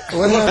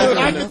 Dude,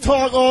 I can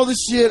talk all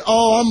this shit.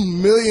 Oh, I'm a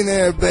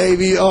millionaire,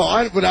 baby.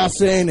 Without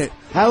saying it.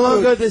 How long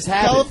ago did this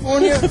happen?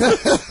 California?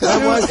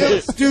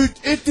 Dude,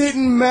 it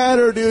didn't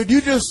matter, dude. You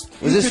just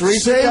was this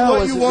recent? Say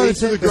what you wanted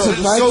to the girls. This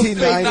is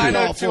 1990.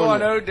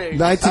 90210 days.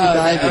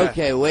 1990.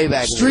 Okay, way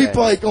back. Street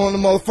bike on the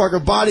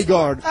motherfucker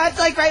bodyguard. That's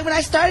like right when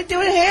I started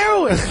doing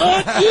heroin.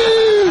 Fuck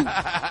you!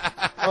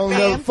 I'll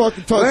never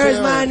fucking talk Where's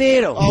to my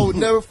needle? I would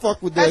never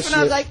fuck with that That's shit. when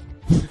I was like,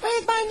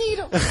 where's my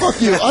needle?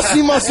 Fuck you. I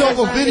see myself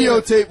on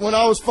videotape when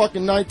I was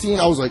fucking 19.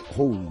 I was like,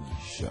 holy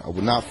shit, I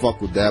would not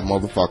fuck with that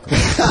motherfucker.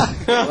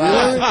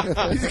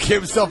 He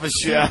gave himself a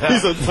shit.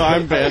 He's a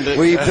time bandit.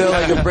 Were you built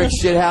like a brick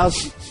shit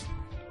house?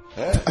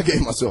 I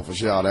gave myself a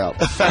shout out.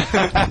 Yo,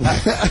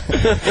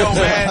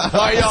 man. All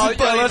right, y'all,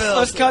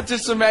 let's cut to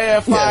some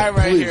AFI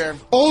right here.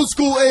 Old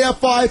school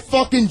AFI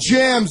fucking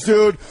jams,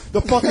 dude.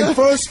 The fucking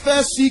first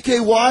fest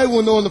CKY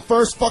when on the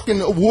first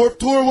fucking Warped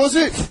Tour, was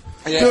it?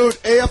 Yeah. Dude,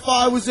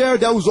 AFI was there.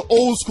 That was the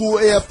old school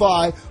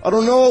AFI. I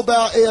don't know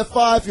about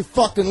AFI if you're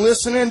fucking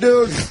listening,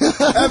 dude.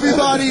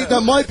 Everybody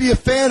that might be a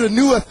fan of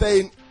New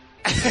FA.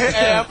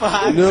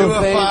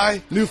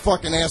 AFI. New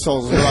fucking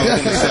assholes is what I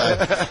was going to say.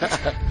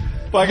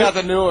 Well, I got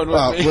the new one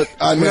with me.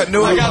 I got the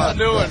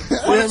new one.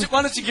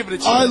 Why don't you give it a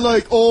chance? I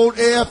like old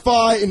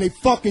AFI and they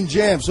fucking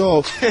jam.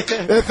 So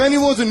if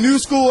anyone's a new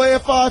school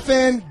AFI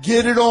fan,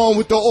 get it on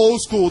with the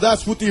old school.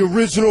 That's what the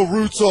original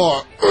roots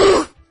are.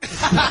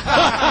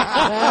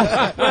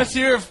 Let's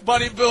hear if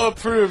Buddy Bill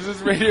approves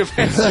this radio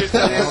fan. I don't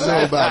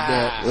know about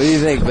that. What do you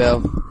think,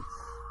 Bill?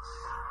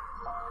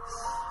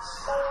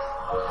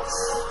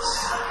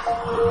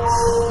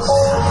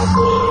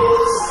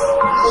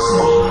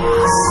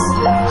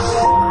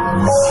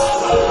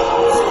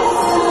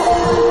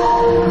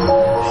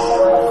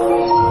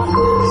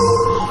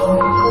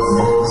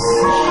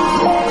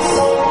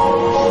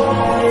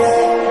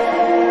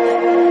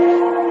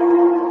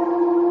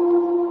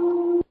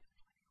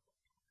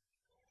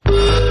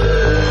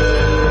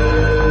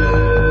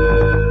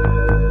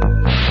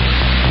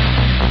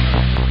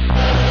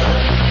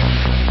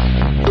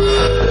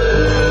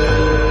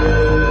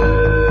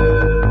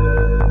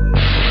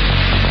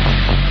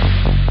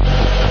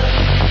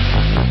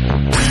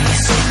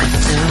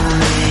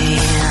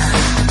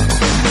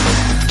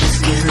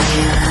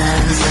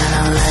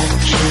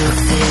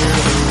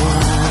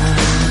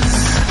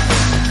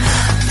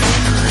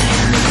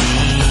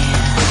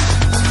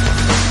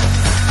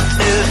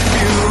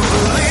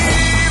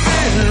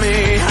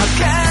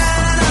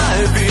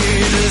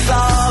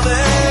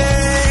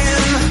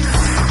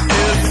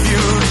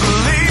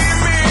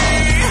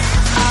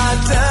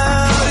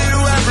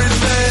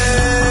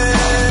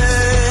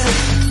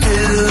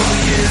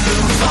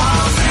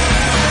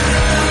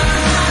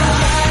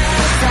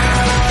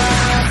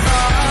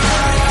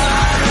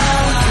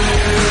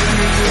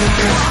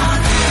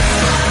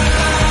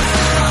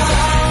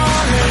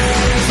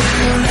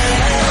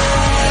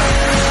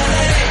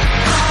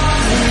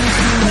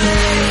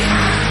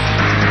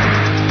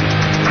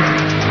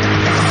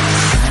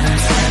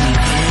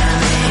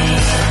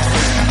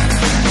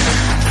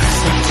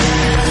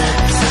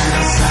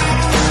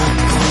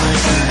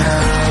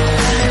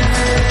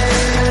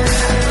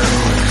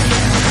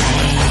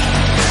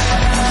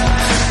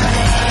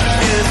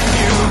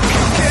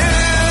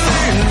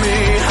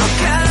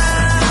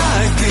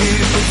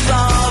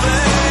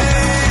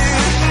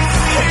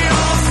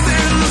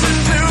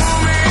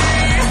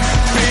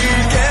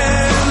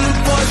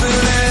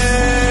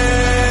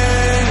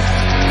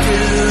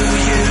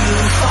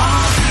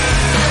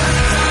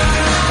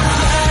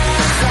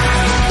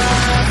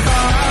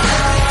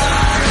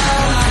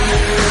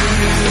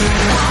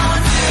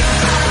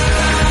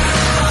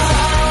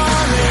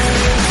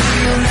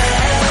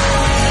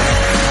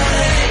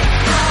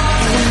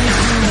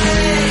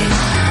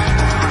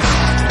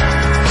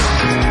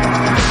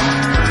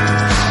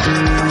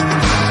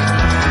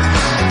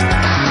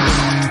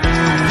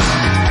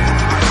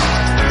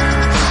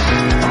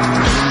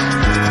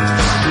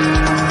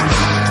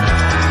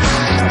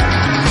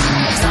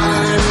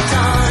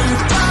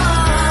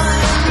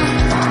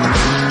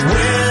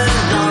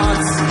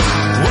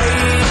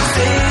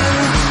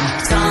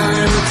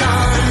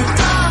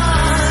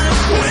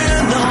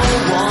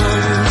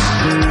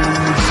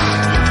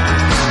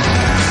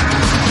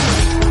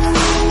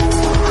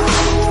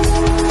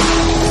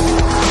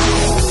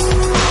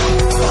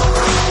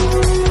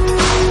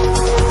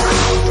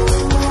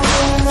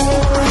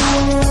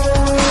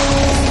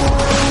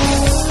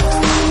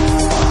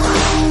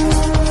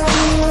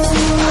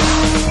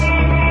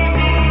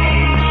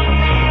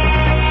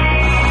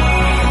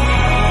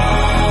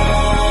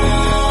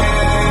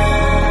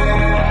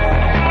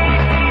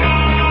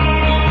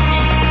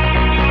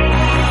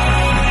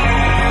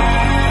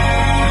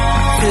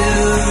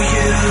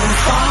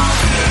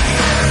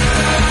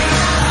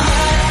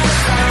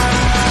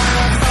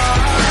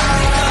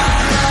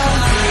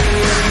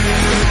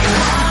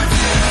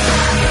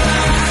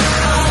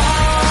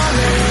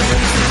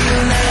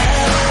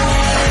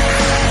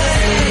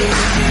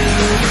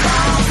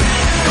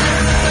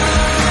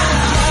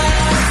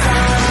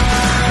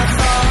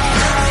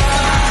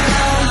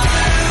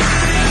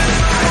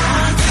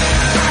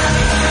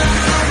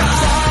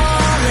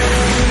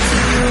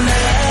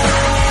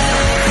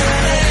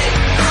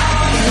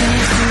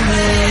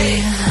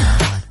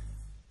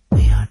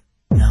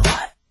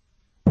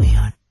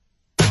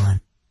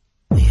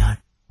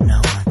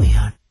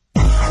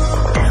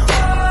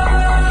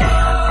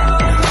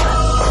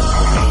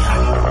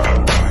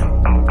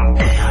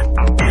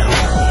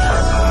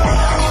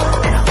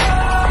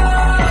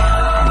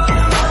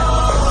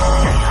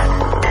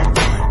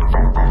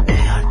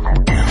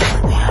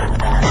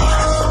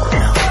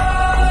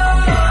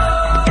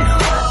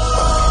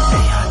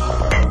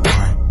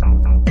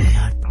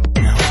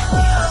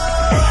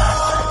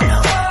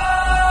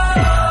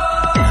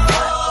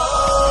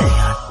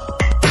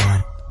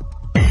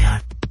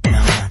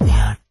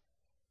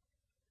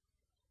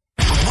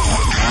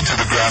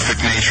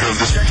 graphic nature of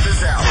this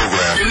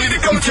program. You need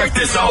to come check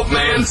this out,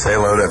 man. Say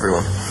hello to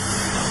everyone.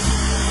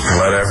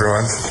 Hello to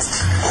everyone.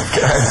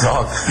 Can I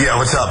talk? Yeah,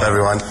 what's up,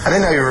 everyone? I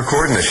didn't know you were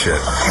recording this shit.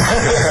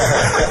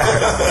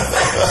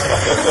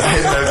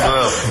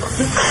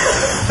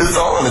 It's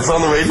on. It's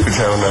on the radio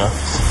channel now.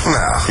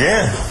 No.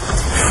 Yeah.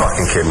 You're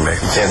fucking kidding me.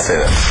 Can't say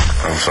that.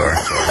 I'm sorry.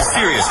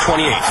 Sirius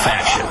 28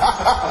 Faction.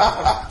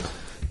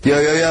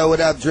 Yo,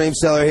 what up?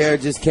 Dreamseller here.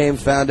 Just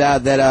found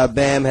out that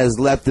Bam has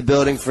left the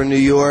building for New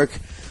York.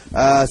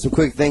 Some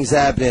quick things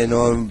happening.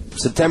 On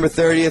September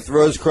 30th,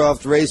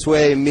 Rosecroft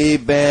Raceway, me,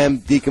 Bam,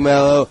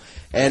 DiCamillo,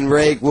 and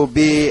Rake will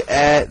be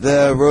at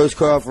the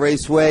Rosecroft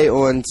Raceway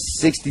on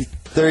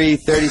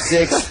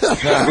 6336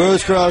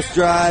 Rosecroft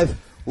Drive,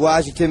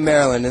 Washington,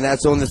 Maryland, and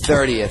that's on the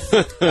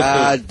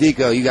 30th.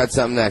 Dico, you got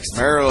something next.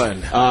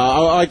 Maryland.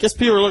 I guess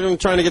people are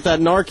trying to get that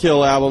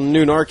Narkill album,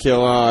 new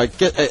Narkill.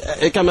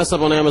 It got messed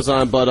up on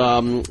Amazon, but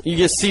you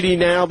get CD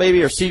Now,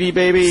 baby, or CD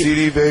Baby.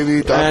 CD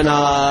Baby.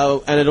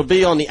 And it'll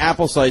be on the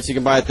Apple site, so you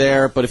can buy it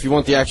there. But if you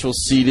want the actual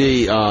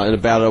CD, in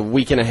about a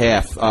week and a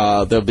half,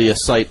 there'll be a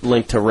site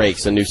linked to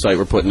Rake's, a new site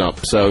we're putting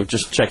up. So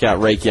just check out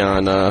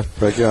Rakeon.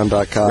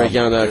 Rakeon.com.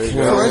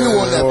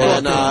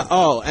 Rakeon.com.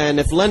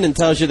 And if Lendon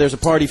tells you there's a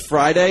party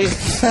Friday,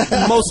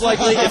 most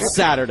likely it's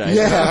Saturday.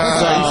 Yeah,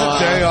 so, it's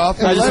a day off.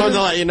 I just wanted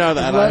to let you know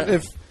that.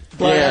 If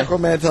Black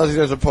Aquaman tells you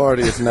there's a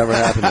party, it's never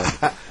happening.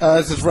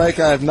 This is Rake.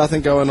 I have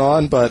nothing going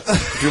on, but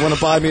if you want to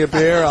buy me a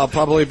beer, I'll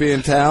probably be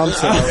in town.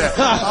 So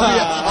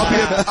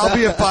I'll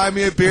be at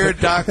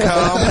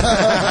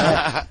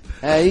buymeabeer.com.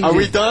 Are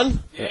we done?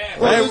 Yeah.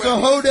 Well, there's a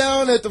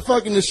hoedown at the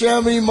fucking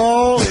Neshaminy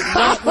Mall.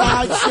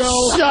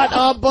 Show. Shut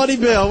up, Buddy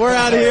Bill. We're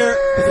out of here.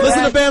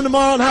 Listen to Bam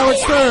tomorrow on Howard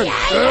Stern.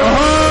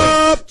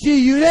 Up,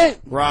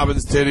 G-Unit.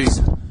 Robin's titties.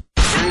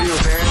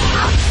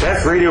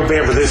 That's Radio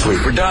Bam for this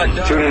week. We're done.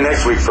 Tune in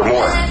next week for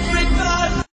more.